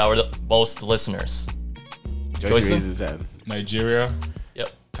that were the most listeners? Joyce Joyce? raises his hand. Nigeria, Yep.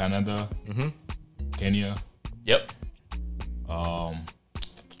 Canada, Kenya. Yep. You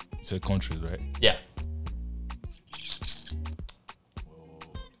said countries, right? Yeah.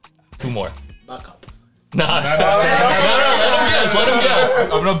 2 more. Back up. Nah. No, let him guess.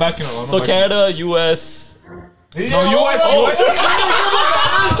 I'm not backing up. So Canada, US. No, US. You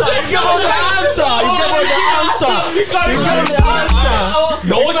gave us the answer.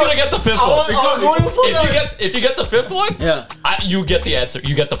 No one's gonna get the fifth one. If you get the fifth one, Yeah. you get the answer.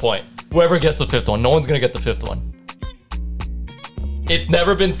 You get the point. Whoever gets the fifth one, no one's gonna get the fifth one. It's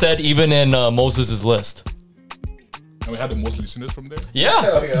never been said, even in Moses' list. And we had the most listeners from there.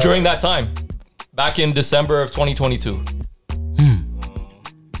 Yeah, during that time, back in December of 2022.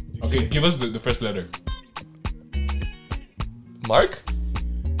 Okay, give us the first letter. Mark?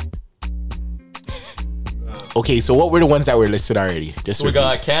 Okay, so what were the ones that were listed already? Just So we repeat.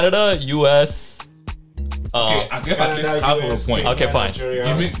 got Canada, US. Okay, I'll give at least half of a point. Okay, fine.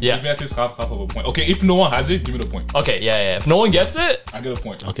 Give me at least half of a point. Okay, if no one has it, give me the point. Okay, yeah. If no one gets it, I get a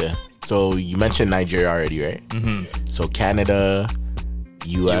point. Okay, so you mentioned Nigeria already, right? Mm-hmm. So Canada,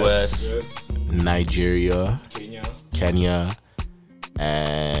 US, Yes. Nigeria, Kenya. Kenya,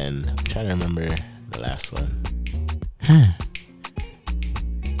 and I'm trying to remember the last one.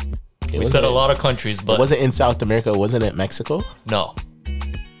 we said a lot of countries, It but wasn't in South America, wasn't it Mexico? no.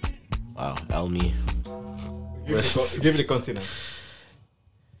 Wow, Elmi. Give it the continent.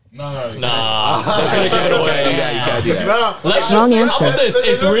 No. Nah, that's gonna give it away. You can't do that. Let's Wrong just, answer. How about this?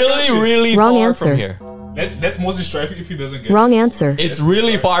 It's really Wrong far answer. from here. Let's Moses try if he doesn't get Wrong answer. It's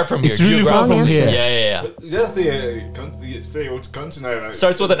really far from here. It's really far Wrong from answer. here. Yeah. Just say what continent. Right?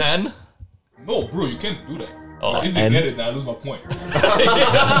 Starts with an N. it. No, bro, you can't do that. Oh. If they And- get it, then I lose my point.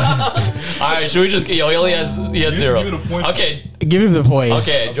 All right, should we just get? Yo, he only has need to zero. give it a point. Okay, Give him the point.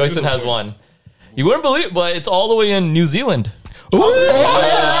 okay. Joyson has one. You wouldn't believe it, but it's all the way in New Zealand.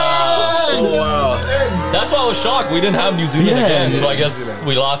 That's why I was shocked. We didn't have New Zealand Yeah. again, so I guess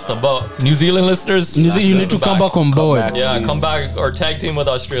we lost them. But New Zealand listeners, You see, you need to that's come back on board. back. Yeah, Please. come back or tag team with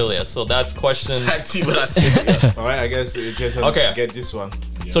Australia. So that's question. Tag team with us. All right, I guess in case I Okay. get this one.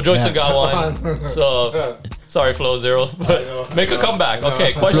 So Joyson got one. So sorry, Flo Zero, but make a comeback.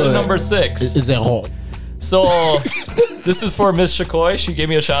 Okay, question Flo, number 6. Is it hot? So this is for Miss Shakoi. She gave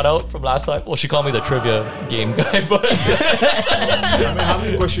me a shout out from last time. Well, she called me the trivia game guy, but How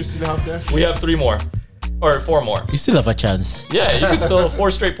many questions still have there? we have 3 more or 4 more. You still have a chance. Yeah, you can still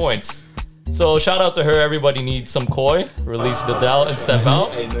 4 straight points. So shout out to her. Everybody needs some koi. Release the doubt and step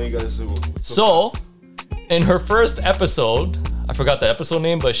out. I know you guys. So in her first episode, I forgot the episode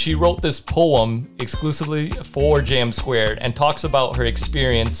name, but she wrote this poem exclusively for JM Squared and talks about her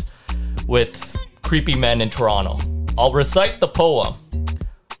experience with creepy men in Toronto. I'll recite the poem.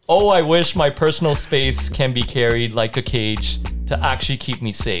 Oh, I wish my personal space can be carried like a cage to actually keep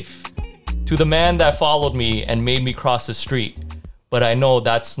me safe. To the man that followed me and made me cross the street, but I know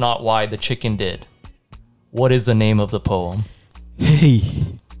that's not why the chicken did. What is the name of the poem? Hey.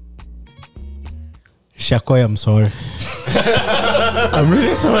 Shakoi, I'm sorry. I'm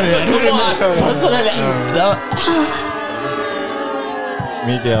really sorry. I don't Come on. personally.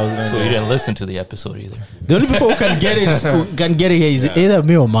 Me, I was So you didn't listen to the episode either. The only people who can get it here is either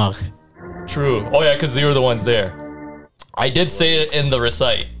me or Mark. True. Oh yeah, because they were the ones there. I did say it in the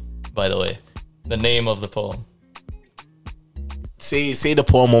recite, by the way. The name of the poem. Say the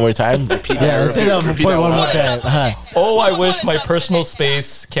poem one more time. Repeat that. Yeah, say that repeat point one more word. time. Oh, I wish my personal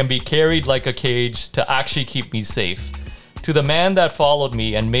space can be carried like a cage to actually keep me safe. To the man that followed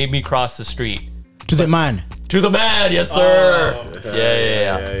me and made me cross the street. To the man. To the man, yes sir.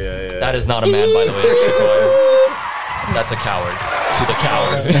 Yeah. That is not a man, by the way. That's a coward. To the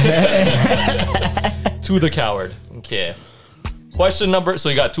coward. To the coward. Okay. Question number. So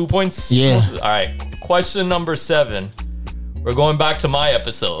you got 2 points. Yeah. All right. Question number 7. We're going back to my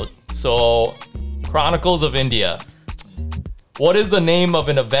episode. So, Chronicles of India. What is the name of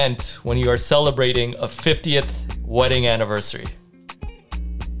an event when you are celebrating a 50th wedding anniversary?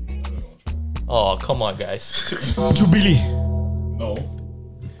 Oh, come on, guys. Jubilee. No.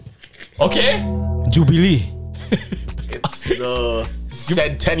 Okay? Jubilee. It's the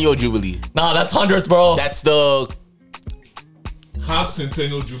Centennial Jubilee. Nah, that's 100th, bro. That's the. Half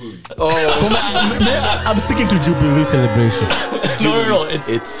Centennial Jubilee. I'm sticking to Jubilee celebration. no.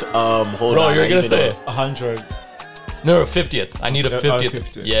 It's Hold bro, on. you're I gonna even say know. it. 100. No, 50th. I need a 50th.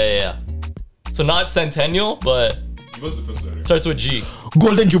 50th. Yeah. So not centennial, but Give us the first letter. starts with G.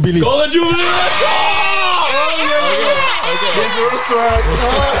 Golden Jubilee. Golden Jubilee.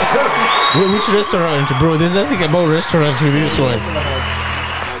 Which restaurant, bro? There's nothing about restaurants with this one.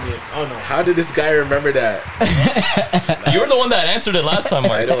 How did this guy remember that? You were the one that answered it last time,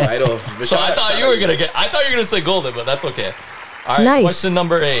 Mark. I don't. So I thought you were gonna say golden, but that's okay. All right, Nice. question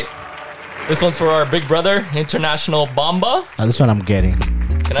number 8. This one's for our big brother, International Bamba. Now, this one I'm getting.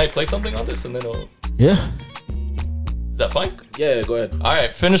 Can I play something on this and then Yeah. is that fine? Yeah, go ahead. All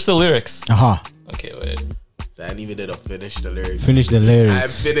right, finish the lyrics. Okay, wait. I didn't even did finish the lyrics. Finish the lyrics. I'm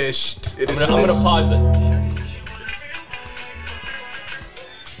finished. It is I'm gonna pause it.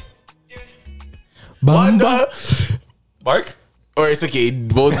 Banda. Mark? Or it's okay,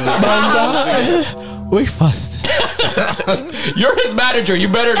 both. Wait fast. You're his manager. You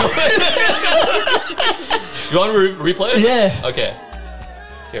better know. You want to replay it? Yeah. Okay.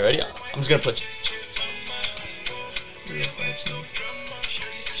 Okay, ready? I'm just gonna put.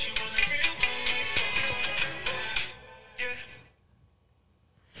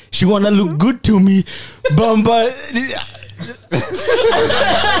 She wanna look good to me. Bamba.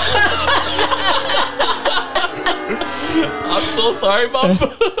 I'm so sorry, Mom.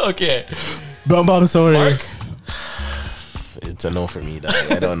 Okay. Bamba, I'm sorry. Mark? It's a no for me, dog.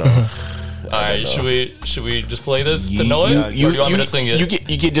 I don't know. All right, should we just play this to know it? Or do you want me to sing it?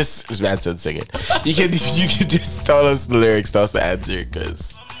 You can just man said sing it. You can just tell us the lyrics, tell us the answer,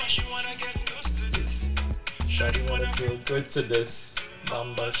 because Shawty wanna feel good to this.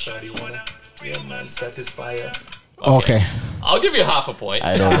 Bamba, shawty wanna, yeah man, satisfy her. Okay. I'll give you half a point.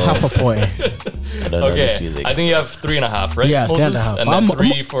 I don't know. Half a point. I don't know this Okay. music. I think you have 3.5, right? Yeah, Moses? 3.5. And then I'm-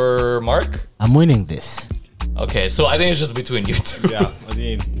 3 for Mark. I'm winning this. Okay, so I think it's just between you two. Yeah, I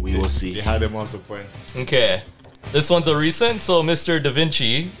mean, We will see. They had them on the point. Okay. This one's a recent, so Mr. Da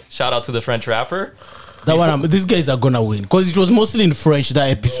Vinci, shout out to the French rapper. That one, these guys are gonna win because it was mostly in French that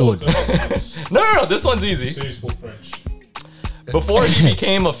episode. No, this one's easy. Say you spoke French. Before he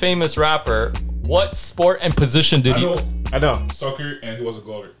became a famous rapper, what sport and position did I he? know I know. soccer, and he was a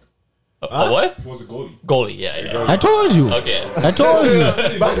goalie. What? He was a goalie. Goalie, yeah. I told you. Okay. I told you.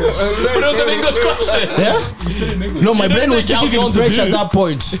 But it was an English question. Yeah? You said it in English. No, my You brain didn't was say thinking in Gal French Jones at that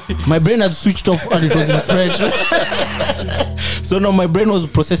point. My brain had switched off and it was in French. So no, my brain was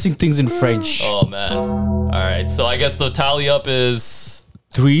processing things in French. Oh, man. All right, so I guess the tally up is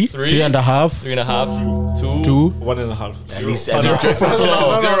Three, Three. 3.5, 3.5, 2. 2. 1.5. At least zero.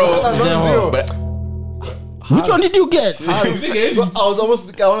 Zero. But Which one did you get? I was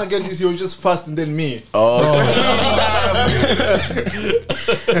almost. I want to get this. You were just fast and then me. All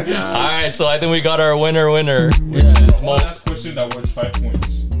right, so I think we got our winner. One last question that worth 5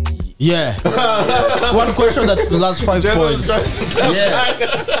 points. Yeah. One question that's the last 5 points. Yeah.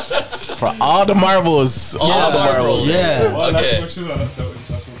 for all the marbles, all the marbles. Yeah. One last Okay. question that's worth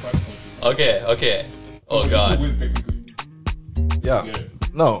 5 points. Okay. Oh, God. Win technically. Yeah. Yeah.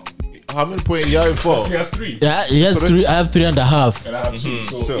 No. How many points you have for? He has 3. Yeah, yes, 3. I have 3.5. And I have 2.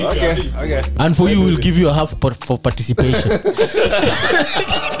 So So, if you okay. are, you Okay. And for you, we'll give you a half for participation.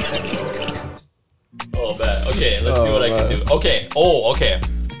 Oh, bad. Okay, let's see what I can do. Okay. Okay.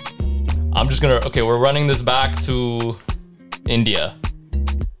 I'm just gonna. Okay, we're running this back to India.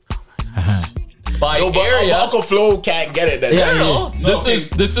 By No, but area. Uncle Flo can't get it. Then. Yeah, No, this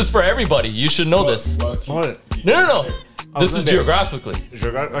is for everybody. You should know this. Hold No. This was is there. geographically.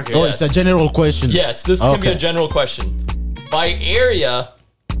 Okay. Oh, it's a general question. Yes, this can be a Okay. general question. By area,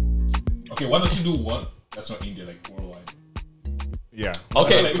 okay, why don't you do one? That's not India, like worldwide. Yeah.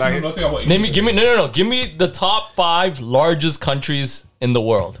 okay. Like, if you know nothing about Name me, India, give me no. Give me the top 5 largest countries in the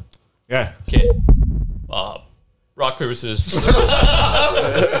world. Yeah. Okay. Rock, paper, scissors.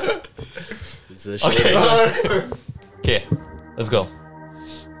 It's a shit. Okay. Okay. Let's go.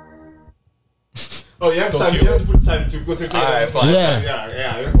 Oh, you have time. Tokyo. You have to put time to go. Alright, fine. Yeah.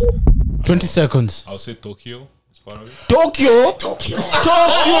 Yeah. 20 seconds. I'll say Tokyo is part of it. Tokyo. Tokyo. You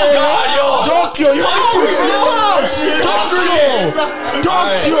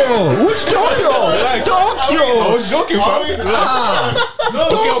Tokyo. Which Tokyo? Tokyo. I was joking, fam.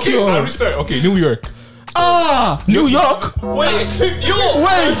 Tokyo. I'll restart. Okay, New York. New York. Wait. You.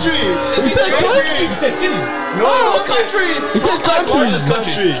 Wait. Is He said country. You said cities. What countries? He said Largest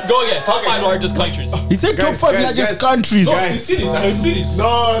countries. countries. Go again. Top 5 largest countries. He said top 5 guys, largest guys. countries. No, it's cities. I heard cities.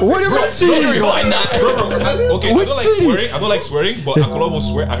 No. What do you mean cities? Rewind that. Okay, Which I don't like city? swearing. I don't like swearing, but I could almost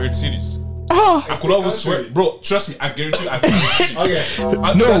swear. I heard cities. I could almost swear, bro. Trust me, I guarantee you. I heard cities. Okay.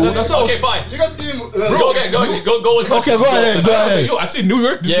 That's not Okay, fine. You guys give him. Go with Okay, go ahead. Go ahead. Yo, I said New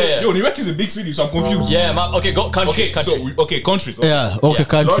York. Yeah. Yo, New York is a big city, so I'm confused. Yeah, okay, go countries. Okay, so countries. Okay. Yeah. Okay,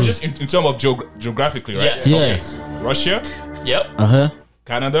 countries. Largest in terms of geographically, right? Yes. Yes. Russia, Yep.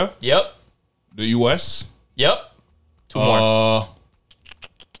 Canada, Yep. the US. Yep. 2 more.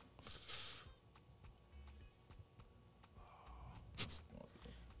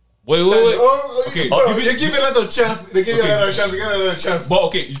 Wait. Okay, You give it another chance. They give you another chance. They give you another chance. But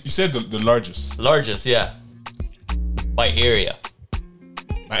okay, you said the largest. Largest, yeah. By area.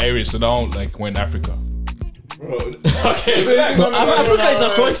 My area, so now like we're in Africa. Okay. Africa is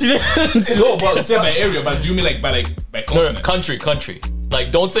a continent. No, but you said by area, but do you mean like by No, continent? country.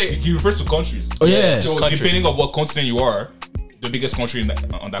 Like, don't say. He refers to countries. Oh, yeah. So Country. depending on what continent you are, the biggest country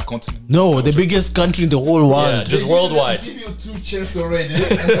on that continent. No, the biggest country in the whole Yeah, world. just worldwide. Give you you 2 chances already.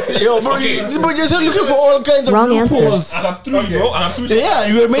 Yo, bro, but you're just looking for all kinds of Wrong answer. loopholes. I have 3, bro. I have 3. Yeah,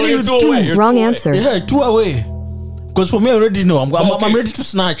 you were So made you're with 2 away. You're 2. Wrong 2 away. answer. Yeah, 2 away. Because for me, I already know. I'm Okay. ready to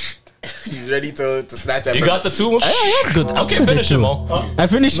snatch. He's ready to snatch at You got the 2? Yeah, good. Okay, finish it, Mo. I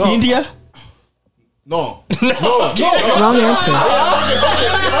finished India. No. Wrong answer.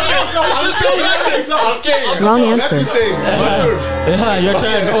 I'm saying. Wrong Let answer. me say. My turn. Yeah, your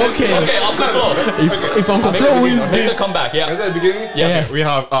turn. Okay. Okay, Uncle Flo. If Uncle Flo wins Make the this. comeback, Is yeah. that the beginning? Yeah. Yeah. We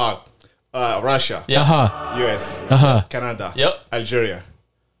have Russia, Yeah. US, Canada, Yep. Algeria.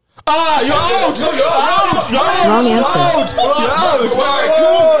 Ah, you're out. You're out. You're out. Wrong You're answer. out. You're out.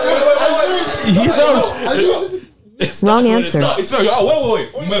 He's out. Wrong answer. It's not. Oh,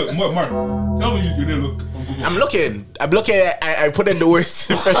 wait. Mark. Tell me you didn't look. I'm looking. I put in the worst.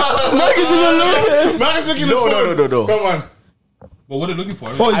 Mark is even losing. Marcus looking No. Come on. But what are they looking for?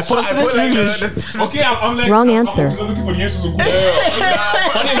 Oh, I it's put translated like English. Okay, I'm like. Wrong I'm answer. still looking for the answers.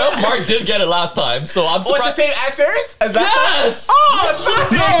 Funny enough, Mark did get it last time, so I'm Oh, it's the surprised. same answers? Is that Yes! Oh, it's not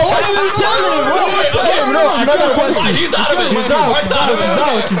No, what did you tell him? What did you tell him? No, another Right, question. he's out of it. He's out. Mark's He's out.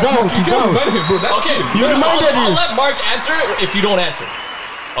 He's out. He's out. Bro, that's Okay, cheating. You reminded I'll him. let Mark answer it if you don't answer.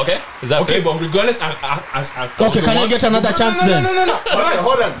 Okay? Is that Okay, fair? but regardless, Okay, can I get another chance then? No.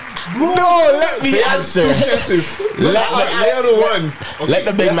 Hold on. No, let me answer. 2 chances. Let the ones. Let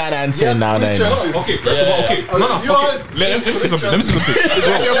the big man answer now then. Okay, first of all, okay. No. You Okay. are- Let me say something. No.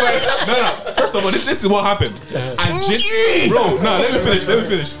 First of all, this is what happened. Bro, no, let me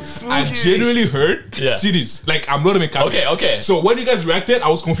finish. I genuinely heard Yeah. cities. Like, I'm not even capping. Okay. So when you guys reacted, I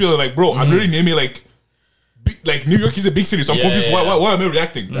was confused. Like, bro, I'm literally naming like New York is a big city, so I'm Yeah, confused. yeah, yeah. Why am I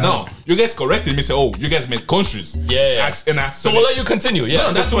reacting? No, you guys corrected me. Say, oh, you guys meant countries. Yeah. I So we'll let you continue. Yeah, No,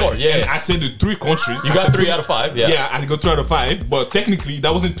 so that's two fine. more. Yeah. And I said the 3 countries. You I got said 3 out of 5. Yeah. Yeah, I got 3 out of 5, but technically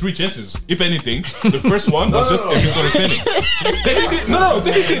that wasn't 3 chances. If anything, the first one was just a misunderstanding. Technically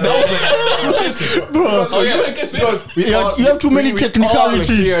that was like 2 chances, bro. So you might get it. You have too many technicalities.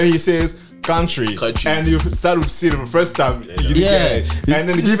 Here he says country, Countries. and you start with city the first time. You didn't Yeah. get it. And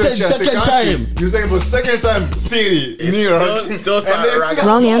then You you said said second country. time. You said for second time city New York. still And sound then right. still-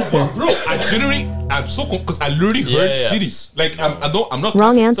 Wrong answer. Bro, I'm so because I literally heard Yeah. cities. Like I'm not.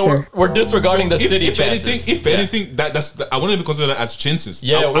 Wrong So answer. we're disregarding the city if chances. anything, that's I wouldn't even consider that as chances.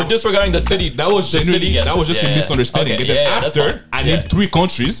 Yeah, we're disregarding the city. That was the city genuinely guesses. that was just Yeah, a yeah. misunderstanding. Okay, And then yeah, that's after fine. I Yeah. named 3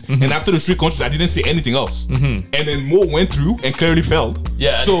 countries, and after the 3 countries, I didn't say anything else. And then Mo went through and clearly failed.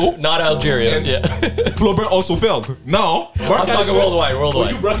 Yeah. So not Algeria. and- Yeah. Flaubert also failed. Now Mark I'm had a talking chance. worldwide. Oh,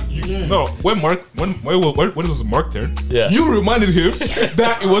 you brought, no, when it was Mark turn, Yeah. you reminded him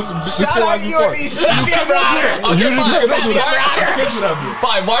that it was the Shout same out as you before. and these trivia brother. Okay, fine. You cannot do that.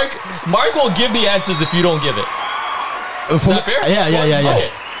 Fine, Mark will give the answers if you don't give it. Is that fair? Yeah. Okay.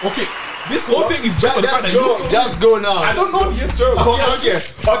 Okay, this whole thing is just on the fact that you Just go now. I don't know the answer.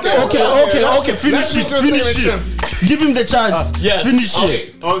 Okay. Finish it. Give him the chance. Yes. Finish it.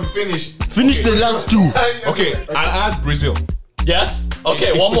 Okay, Oh, finish. Finish the last 2. okay, I'll add Brazil. Yes.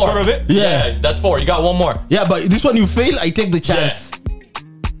 Okay, Is one more. part of it? Yeah. That's 4. You got one more. Yeah, but this one you fail, I take the chance.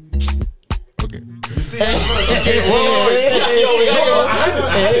 Okay.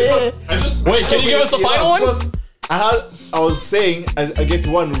 I just Wait, can you give us the final one? Because I was saying I get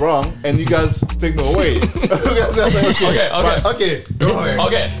one wrong and you guys take me away. Okay. Okay. Go ahead.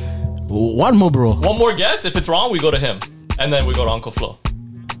 Okay. One more, bro. One more guess. If it's wrong, we go to him, and then we go to Uncle Flo.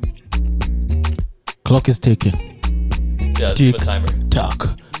 Clock is ticking. Yeah, Tick, the timer.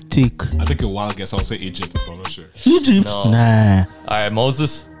 tock, tick. I think a wild guess. I'll say Egypt, but I'm not sure. Egypt? No. Nah. All right,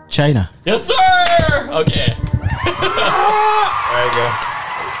 Moses. China. Yes, sir. Okay. There you go.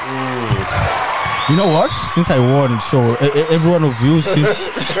 You know what? Since I won, so every one of you, since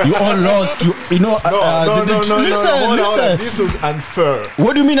you all lost, you know. No. Listen. Hold on. This was unfair.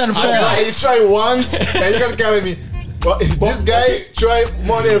 What do you mean unfair? I try once and you guys carry me. But this guy tried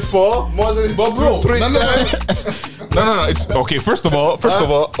more than 4. Moses But bro, 3 no. times. No. It's okay. First of all,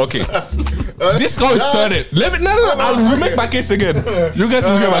 okay. This how it started. Let me. No. I'll remake my case again. You guys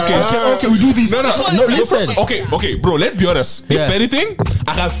will hear my case. Okay, we do this. No. Listen. Okay, bro. Let's be honest. Yeah. If anything,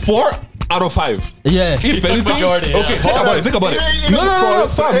 I have 4 out of 5. Yeah. If took anything, majority, yeah. okay. Think about it. Even No.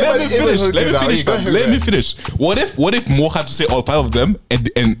 for- Fam, let me even finish. who did that, Let me finish. What if Mo had to say all 5 of them and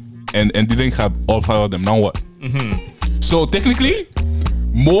didn't have all 5 of them? Now what? So technically,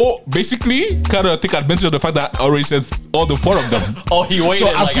 Mo basically kind of take advantage of the fact that I already said all the 4 of them. Oh, he waited. So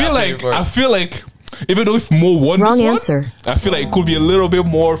I after you feel like even though if Mo won Wrong this answer. one, I feel like it could be a little bit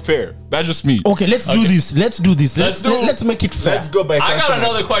more fair. That's just me. Okay, let's do this. Let's do this. Let's make it fair. Let's go by I got continent.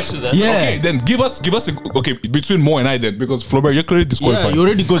 another question then. Yeah. Okay, then give us okay between Mo and I then, because Flaubert, you're clearly Yeah, disqualified. you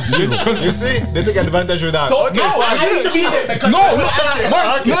already got 0. You see, they take advantage of that. No, I didn't mean it. because- No,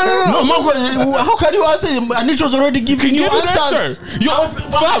 No, Marco, how can you answer him? Anish was already giving you give an answers. answer. Yo,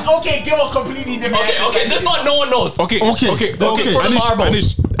 fam. Okay, give a completely different Okay, this one no one knows. Okay. Okay, Okay. this is for the marbles.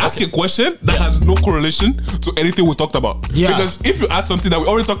 Anish, ask a question that has no correlation to anything we talked about. Yeah. Because if you ask something that we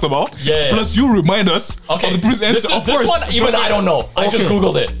already talked about, Yeah. plus you remind us Okay, of the previous answer, of this course. one even I don't know. I just Okay.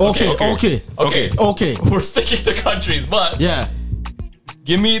 googled it. Okay. We're sticking to countries, but Yeah.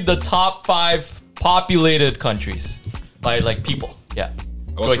 give me the top 5 populated countries by like people. Yeah,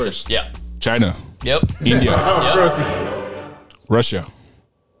 was choices. first. Yeah. China, Yep. India, Yep. Russia.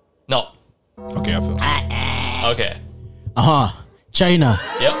 No. Okay, I feel. Okay. China,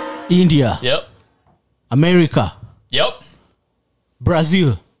 Yep. India, Yep. America, Yep.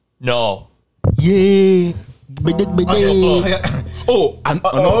 Brazil. No. Yeah. Oh, and We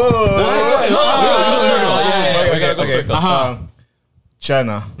gotta go circle.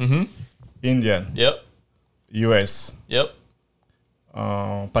 China, India, Yep. US, Yep.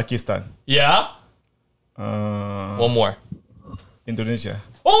 Pakistan, Yeah. One more. Indonesia.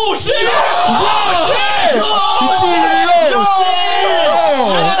 Oh shit! I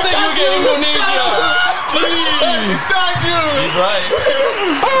didn't think you get Indonesia. Jeez. He's right.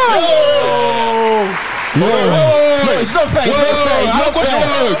 No, it's not fair.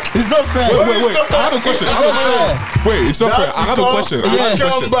 It's not fair. Wait. I have a question. Wait, it's not fair. I have a question.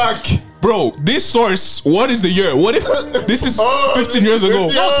 Come back. Bro, this source, what is the year? What if this is 15 years ago? No,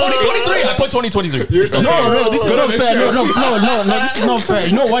 2023. I put 2023. No, this is not make fair. sure. No, this is not fair.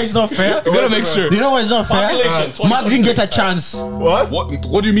 You know why it's not fair? You gotta make sure. You know why it's not fair? Population, Mark didn't get a chance. What?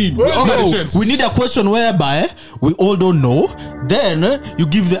 What do you mean? Not a chance. We need a question whereby we all don't know. Then you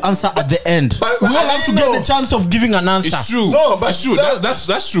give the answer at the end. But We all I have to didn't get know. the chance of giving an answer. It's true. No, but it's true.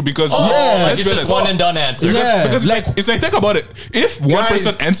 That's true because Yeah. let's It's be just honest. one and done answer. Yeah. Because it's like think about it. If one Guys,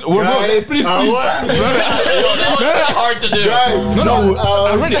 person answers, guys, please. I want- Yo, that was hard to do. No,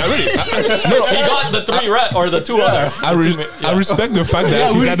 I'm ready. He got the 3 or the 2 others. I respect the fact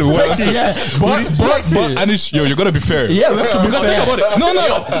that he we got the one respect it, answer. yeah. But Anish, you're gonna be fair. yeah, we have to be Because think fair. about it. No.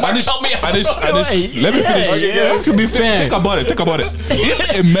 Anish, help me out. Anish, Hey, let me finish. We have to be fair. Think about it. If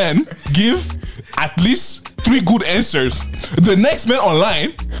a man give at least 3 good answers, the next man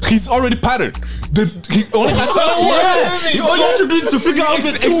online, he's already patterned. He only has to Yeah, you all you have to do is to figure out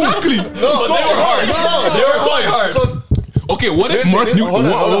the two. exactly. But they were hard. They were quite hard. Because Okay, what if Mark knew?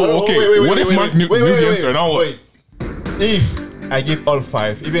 What if Mark knew the answer? Now what? Wait. If I give all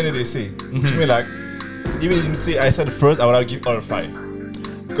 5, even if they say, to me like, even if you say I said first, I would have give all 5.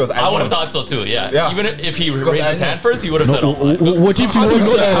 Because I would have thought so too. Yeah. Yeah. Even if he Because raised I his know. hand first, he would have said all 5. What if you How do we watch?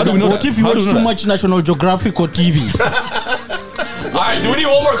 know that? How do we know What that? if you How do watch we know too that? much National Geographic or TV? All right. Do we need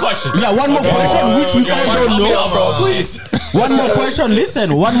one more question? Yeah, one more question which we all Mark, don't help me know. out, bro, please. One more question.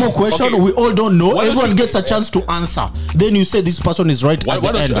 Listen, one more question Okay. we all don't know. Why don't Everyone you- gets a chance to answer. Then you say this person is right Why at the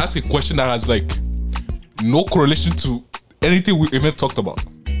don't end. you ask a question that has like no correlation to anything we even talked about?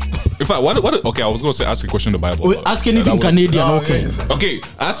 In fact, okay, I was gonna say ask a question in the Bible. We but ask that anything would- Canadian, okay? Okay,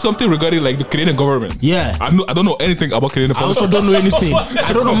 ask something regarding like the Canadian government. Yeah. I don't know anything about Canadian I also politics. don't know anything.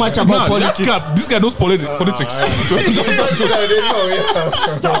 I don't know much about politics. This guy knows politics.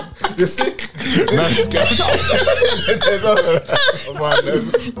 you see, Nah, this guy-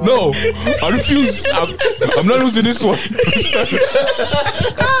 No, I refuse. I'm not losing this one.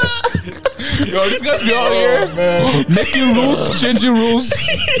 Yo, this guy's be out here making rules, changing rules.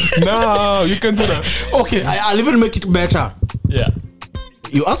 No, you can't do that. Okay, I'll even make it better. Yeah.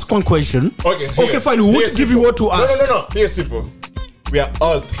 You ask one question. Okay, Okay, fine. We won't give you what to ask. No. Here's simple. We are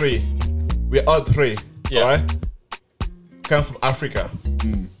all three. Yeah. Alright? Come from Africa.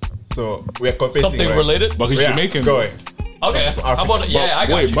 So we are competing. Something right? related? But he's Yeah, Jamaican. Going. Okay. How about yeah? I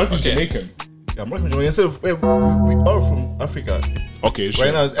got Wait, you. Mark is Okay. Jamaican. Yeah, we all from Africa. Okay, sure.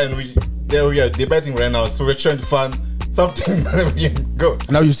 Right now, and we are debating right now. So we're trying to find something that we can go.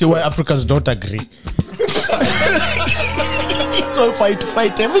 Now you see why Africans don't agree. So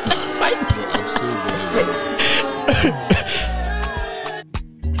fight every time, fight.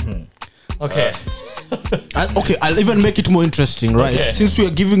 Okay. Okay, I'll even make it more interesting, right? Okay. Since we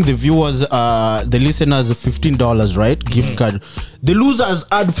are giving the viewers, the listeners, $15, right? Gift card. The losers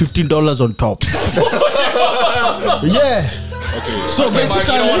add $15 on top. Yeah. Okay. So Okay, Mark,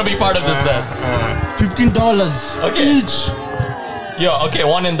 you don't want to basically, be part of this then. $15 Okay. each. Yo, okay,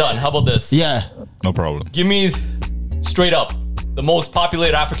 one and done. How about this? Yeah. No problem. Give me straight up the most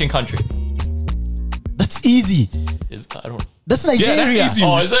populated African country. It's easy. I don't. That's Yeah, Nigeria. that's easy.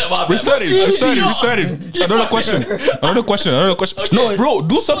 Oh, is it? My bad. Restarted. Another question. No, bro,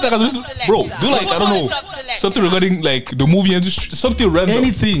 do something. Bro, do like, I don't know, something regarding like the movie industry, something random.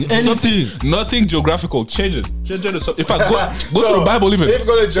 Anything. Nothing geographical. Change it. In fact, go to the Bible even. If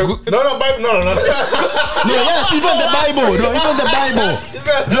go to Bible, no. No, yes, even the Bible. No, even the Bible.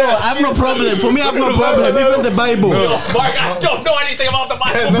 No, I have no problem. For me, I have no problem. Even the Bible. Mark, I don't know anything about the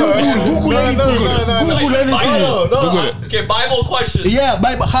Bible. Google anything. Google anything. Google it. Okay, Bible questions. Yeah,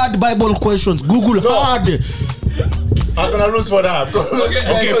 hard Bible questions. Google hard. I'm gonna lose for that.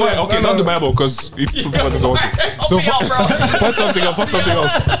 Okay, fine. Okay, not the Bible, because if people doesn't want it. So Help me out, bro. put something else.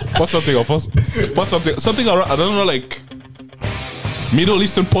 Something around, I don't know, like Middle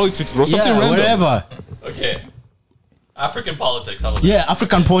Eastern politics, bro. Something Yeah, random. wherever. Okay. African politics. How about Yeah,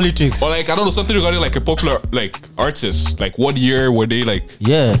 African politics. Or like, I don't know, something regarding like a popular like artist. Like what year were they like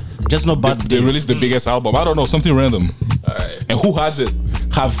Yeah, just no they birthdays. released the biggest album? I don't know, something random. Alright. And who has it?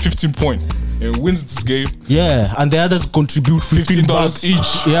 Have 15 points and wins this game. Yeah, and the others contribute $15 $15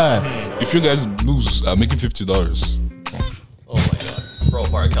 each. Yeah. If you guys lose, I'm making $50. Oh my god. Bro,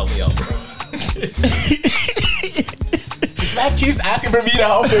 Mark, help me out, bro. Man keeps asking for me to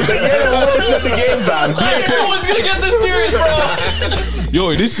help him. But yeah, the game, man. I knew I was gonna get this serious, bro. Yo,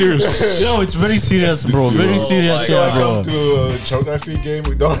 it is serious. Yo, it's very serious, bro. Very serious, So I yeah, bro. come to a geography game.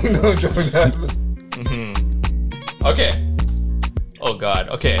 We don't know geography. Okay. Oh god.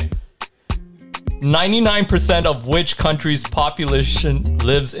 Okay. 99% of which country's population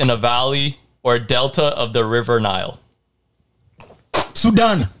lives in a valley or delta of the River Nile?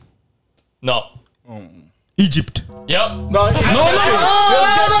 Sudan, No. Egypt. Yep. No.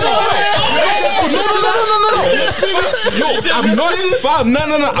 I'm not, fam, no.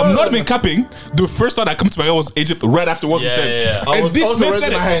 I'm not even capping. The first thought that comes to my head was Egypt right after what you Yeah, said. yeah, yeah. I And was this also man raising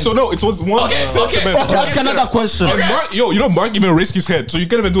said my it. hand. So no, it was one. Okay. Ask another question. And Mark, you know Mark even raised his head, so you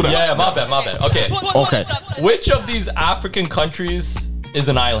can't even do that. Yeah, my bad. Okay. Okay. Which of these African countries is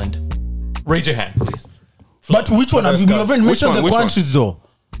an island? Raise your hand, please. But which one? You haven't mentioned the Which one? countries, though.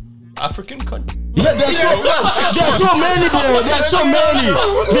 African country. Yeah, there's so many, bro. There's so many.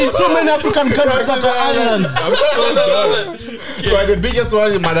 There's so many African countries that are islands. I'm so done. Right, the biggest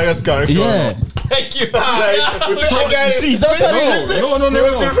one is Madagascar. Yeah. Thank you. See, that's how it is. No. He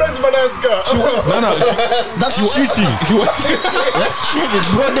was referring to Madagascar. No. That's cheating. That's cheating,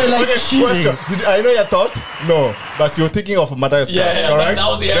 bro. They like cheating. Question. I know your thought. No, but you're thinking of Madagascar. Yeah, correct? that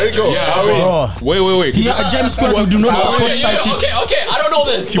was the There you answer. go. Yeah, I mean, Bro. wait. Here at James Square, we do not support psychics. Okay. I don't know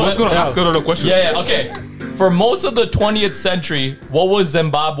this. He was but- gonna ask another question. Yeah. Okay. For most of the 20th century, what was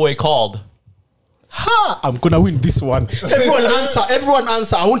Zimbabwe called? Ha! I'm gonna win this one. Everyone answer.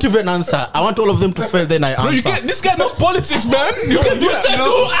 I won't even answer. I want all of them to fail, then I Bro, you answer. can't. This guy knows politics, man. You can't do You said that.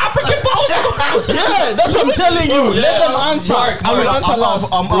 two African politics. Yeah, that's what I'm telling you. Let them answer. Mark, I will Mark, answer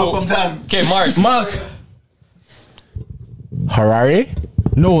last. I'm off from them. Okay, Mark. Mark. Harare?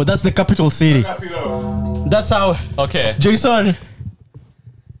 No, that's the capital city. That's how. Okay. Jason.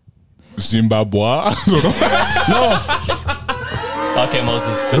 Zimbabwe. I don't know. Okay,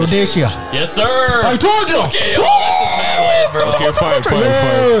 Moses. Finish. Rhodesia. Yes, sir. I told you. Okay, yo, let this man win, bro. Okay, fine.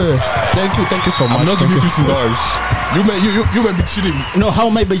 Yeah. Thank you so much. I'm not giving you Thank $15. You may be cheating, No, how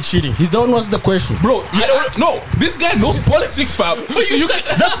am I by cheating? He's the one who asked the question. bro. I don't know. This guy knows politics, fam. But So you you said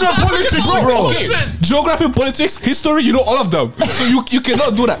can, That's not politics, bro. okay. Geography, politics, history. You know all of them. So you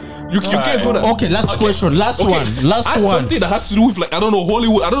cannot do that. You can't do that. Okay, last question. Last Okay, one. Last ask one. something that has to do with like I don't know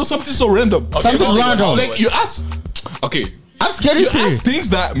Hollywood. I don't know something so random. Something Hollywood, random. Hollywood. Like you ask. Okay. Ask You anything. ask things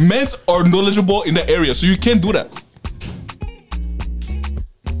that men are knowledgeable in the area, so you can't do that.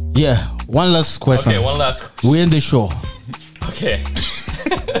 Yeah, one last question. Okay, one last question. We end the show. Okay.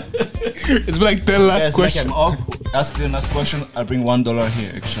 It's been like 10 last Yes, questions. like I'm off. Ask the last question. I'll bring $1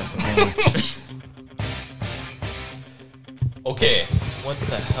 here extra. Okay. What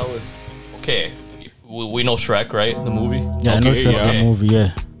the hell is? Okay. We know Shrek, right? The movie. Yeah, I know Okay, Shrek yeah. the movie.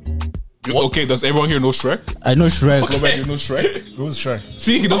 Yeah, Okay, does everyone here know Shrek? I know Shrek. Okay. You know Shrek? Who's sure?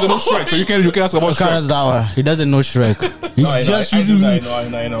 See, he doesn't know Shrek, so you can ask about Shrek. Karazawa. He doesn't know Shrek. He's I know, just I do usually. know,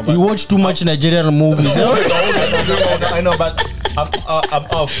 I know. But You watch too much Nigerian movies. I know, but I'm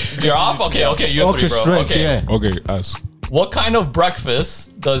off. You're off. Okay. You Okay, three, bro. Shrek. Okay. Yeah. Okay, ask. What kind of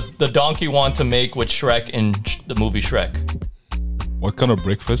breakfast does the donkey want to make with Shrek in the movie Shrek? What kind of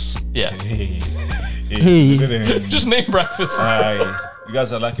breakfast? Yeah. Hey. Just name breakfast. You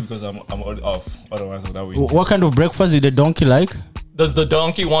guys are lucky because I'm already off. Otherwise, that would What kind of breakfast did the donkey like? Does the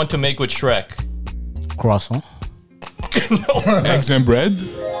donkey want to make with Shrek? Croissant. Eggs and bread?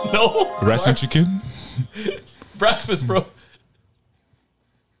 No. Rice and chicken? Breakfast, bro.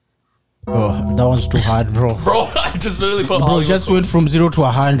 Bro, that one's too hard, bro. Bro, I just literally put Bro, Hollywood just Code. went from 0 to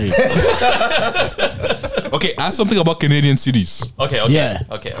 100. Okay, ask something about Canadian cities. Okay. Yeah.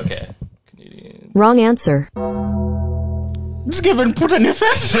 Okay. Canadian. Wrong answer. Just give and put an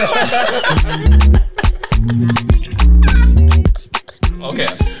effect. Okay.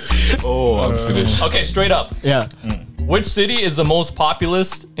 Oh, I'm finished. Okay, straight up. Yeah. Which city is the most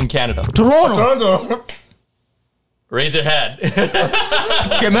populous in Canada? Toronto. Toronto. Raise your hand.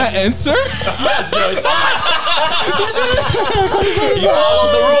 Can I answer? Yes, Joyce. You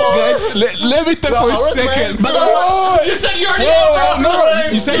followed the rule. Guys, let me think for a second. You said you already out,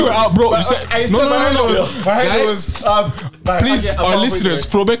 bro. You said you were out, bro. You said I said no. my hand Guys, was please, our listeners,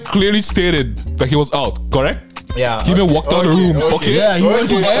 Frobe clearly stated that he was out. Correct? Yeah. He even walked out the room. Okay. Yeah, he went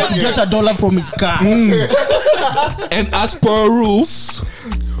to get $1 from his car. And as per rules,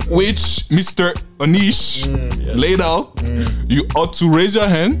 which Mr. Anish laid out, you ought to raise your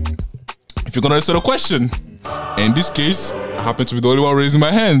hand if you're gonna answer the question. And in this case, I happen to be the only one raising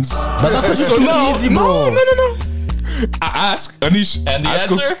my hands. But that was too easy, bro. No. I ask Anish. And the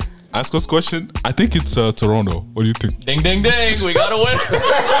answer? Ask us question. I think it's Toronto. What do you think? Ding, ding, ding. We got a winner.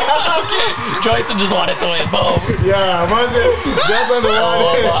 Okay. Joyce just wanted to win. Boom. Yeah, that's on the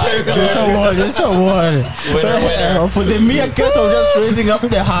Oh my God. Just a word. Winner. For the mere case of just raising up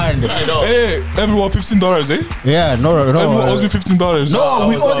the hand. I know. Hey, everyone, $15, eh? Yeah, no. Everyone owes me $15. No,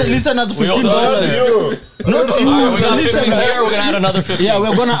 we owe the listeners We owe $15. you. Not you, All right, we the got 15 listener. here. We're going to add another 15. Yeah,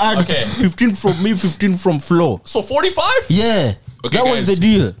 we're gonna add Okay. 15 from me, 15 from Flo. So 45? Yeah, Okay, that was guys. the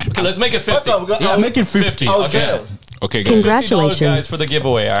deal. Okay, let's make it 50. Yeah, make it 50. 50. Okay. Okay, guys. Congratulations. $50 guys for the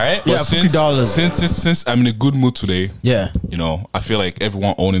giveaway, all right? Yeah, But $50. Since I'm in a good mood today, Yeah. you know, I feel like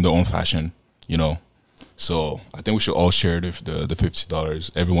everyone owning their own fashion, you know. So I think we should all share the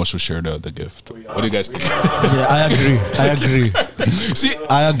 $50. Everyone should share the gift. What do you guys think? Yeah, I agree. See,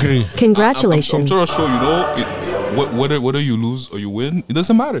 I agree. I'm Congratulations. trying to show you know, whether you lose or you win, it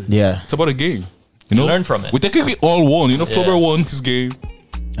doesn't matter. Yeah. It's about a game. You know, learn from it. We technically all won. You know, Yeah. Flaubert won his game,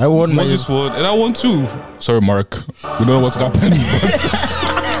 I won my. Moses won, and I won too. Sorry, Mark. We don't know what's happening.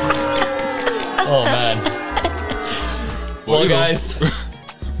 Oh, man. Well, you know. guys.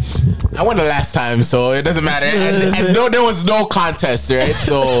 I won the last time, so it doesn't matter. And no, there was no contest, right?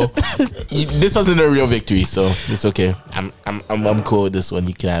 So this wasn't a real victory, so it's okay. I'm cool with this one.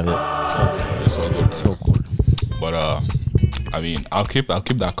 You can have it. It's all good. So cool. But I mean, I'll keep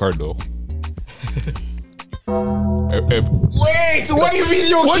that card though. Wait, what do you mean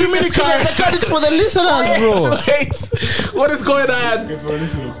you keep this card? The card is for the listeners, bro. Wait, what is going on?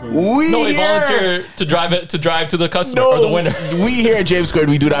 We No, he here, volunteered to drive to the customer or the winner. we here at James Squared,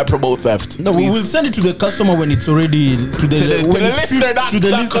 we do not promote theft. No, we Please. will send it to the customer when it's already to the to the listener, not to the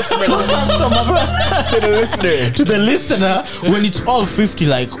not listener. customer. Not customer, bro. To the listener. To the listener when it's all 50,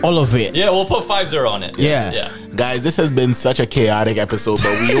 like all of it. Yeah, we'll put 50 on it. Yeah. Yeah. Guys, this has been such a chaotic episode,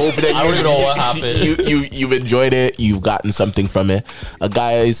 but we hope that I don't even know what happened. you've enjoyed it. You've gotten something from it.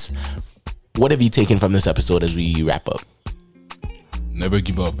 Guys, what have you taken from this episode as we wrap up? Never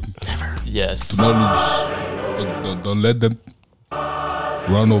give up. Yes. Do not lose. Don't let them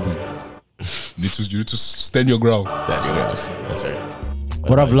run over you. You need to stand your ground. That's right.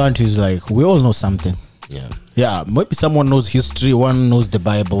 What I've learned is like we all know something. Yeah. Yeah, maybe someone knows history, one knows the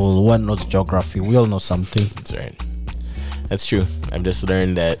Bible, one knows geography. We all know something. That's right. That's true. I've just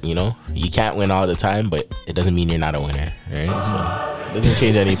learned that, you know, you can't win all the time, but it doesn't mean you're not a winner, right? So it doesn't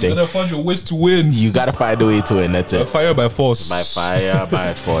change You anything. gotta find your ways to win. You gotta find a way to win. That's it. Fire by force. By fire,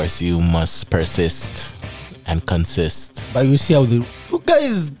 by force, you must persist and consist. But you see how you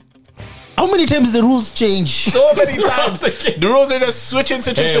guys, how many times the rules change? So many times. The rules are just switching.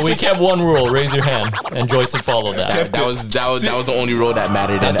 Hey, we kept one rule. Raise your hand. And Joyce would follow that. That was the only rule that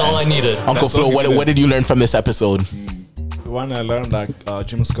mattered. That's all I needed. Uncle Flo, what did you learn from this episode? One I learned that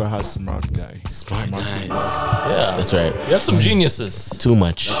Jim Square has smart guy. Smart guys. Yeah. That's right. We have some geniuses. Too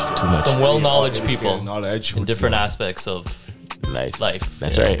much. Some well-knowledge people Knowledge in different aspects of life.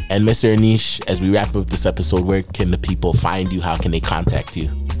 That's Yeah. right. And Mr. Anish, as we wrap up this episode, where can the people find you? How can they contact you?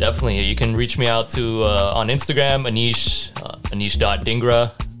 Definitely. You can reach me out to on Instagram, Anish,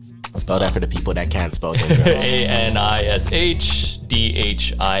 Anish.Dingra. Spell that for the people that can't spell it.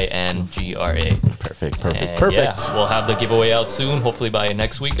 ANISHDHINGRA. Perfect. And Perfect. Yeah, we'll have the giveaway out soon, hopefully by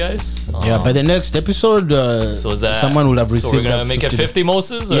next week, guys. Yeah, by the next episode, So is that someone will have received. So we're gonna that make it 50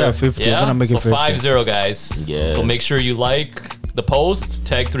 Moses? Or? Yeah, 50. We're gonna make it 50. 50, guys. Yeah. So make sure you like the post,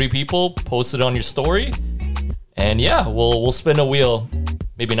 tag 3 people, post it on your story, and yeah, we'll spin a wheel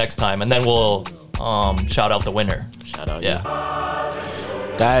maybe next time, and then we'll shout out the winner. Shout out. Yeah.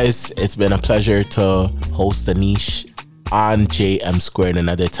 Guys, it's been a pleasure to host Anish on JM Squared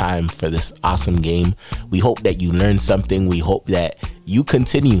another time for this awesome game. We hope that you learned something. We hope that you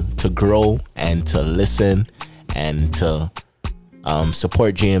continue to grow and to listen and to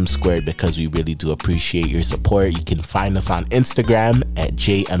support JM Squared, because we really do appreciate your support. You can find us on Instagram at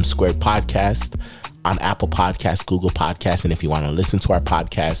JM Squared Podcast, on Apple Podcasts, Google Podcasts, and if you want to listen to our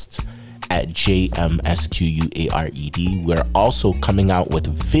podcasts, at JMSQUARED. We're also coming out with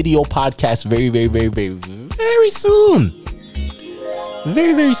video podcasts very, very, very, very, very soon.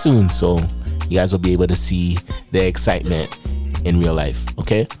 Very, very soon. So you guys will be able to see the excitement in real life,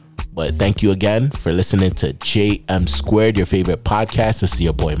 okay? But thank you again for listening to JM Squared, your favorite podcast. This is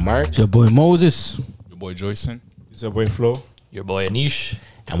your boy Mark. It's your boy Moses. Your boy Joyson. It's your boy Flo. Your boy Anish.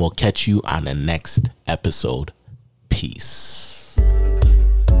 And we'll catch you on the next episode. Peace.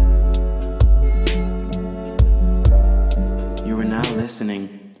 You are now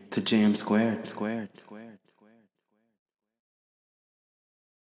listening to JM Squared.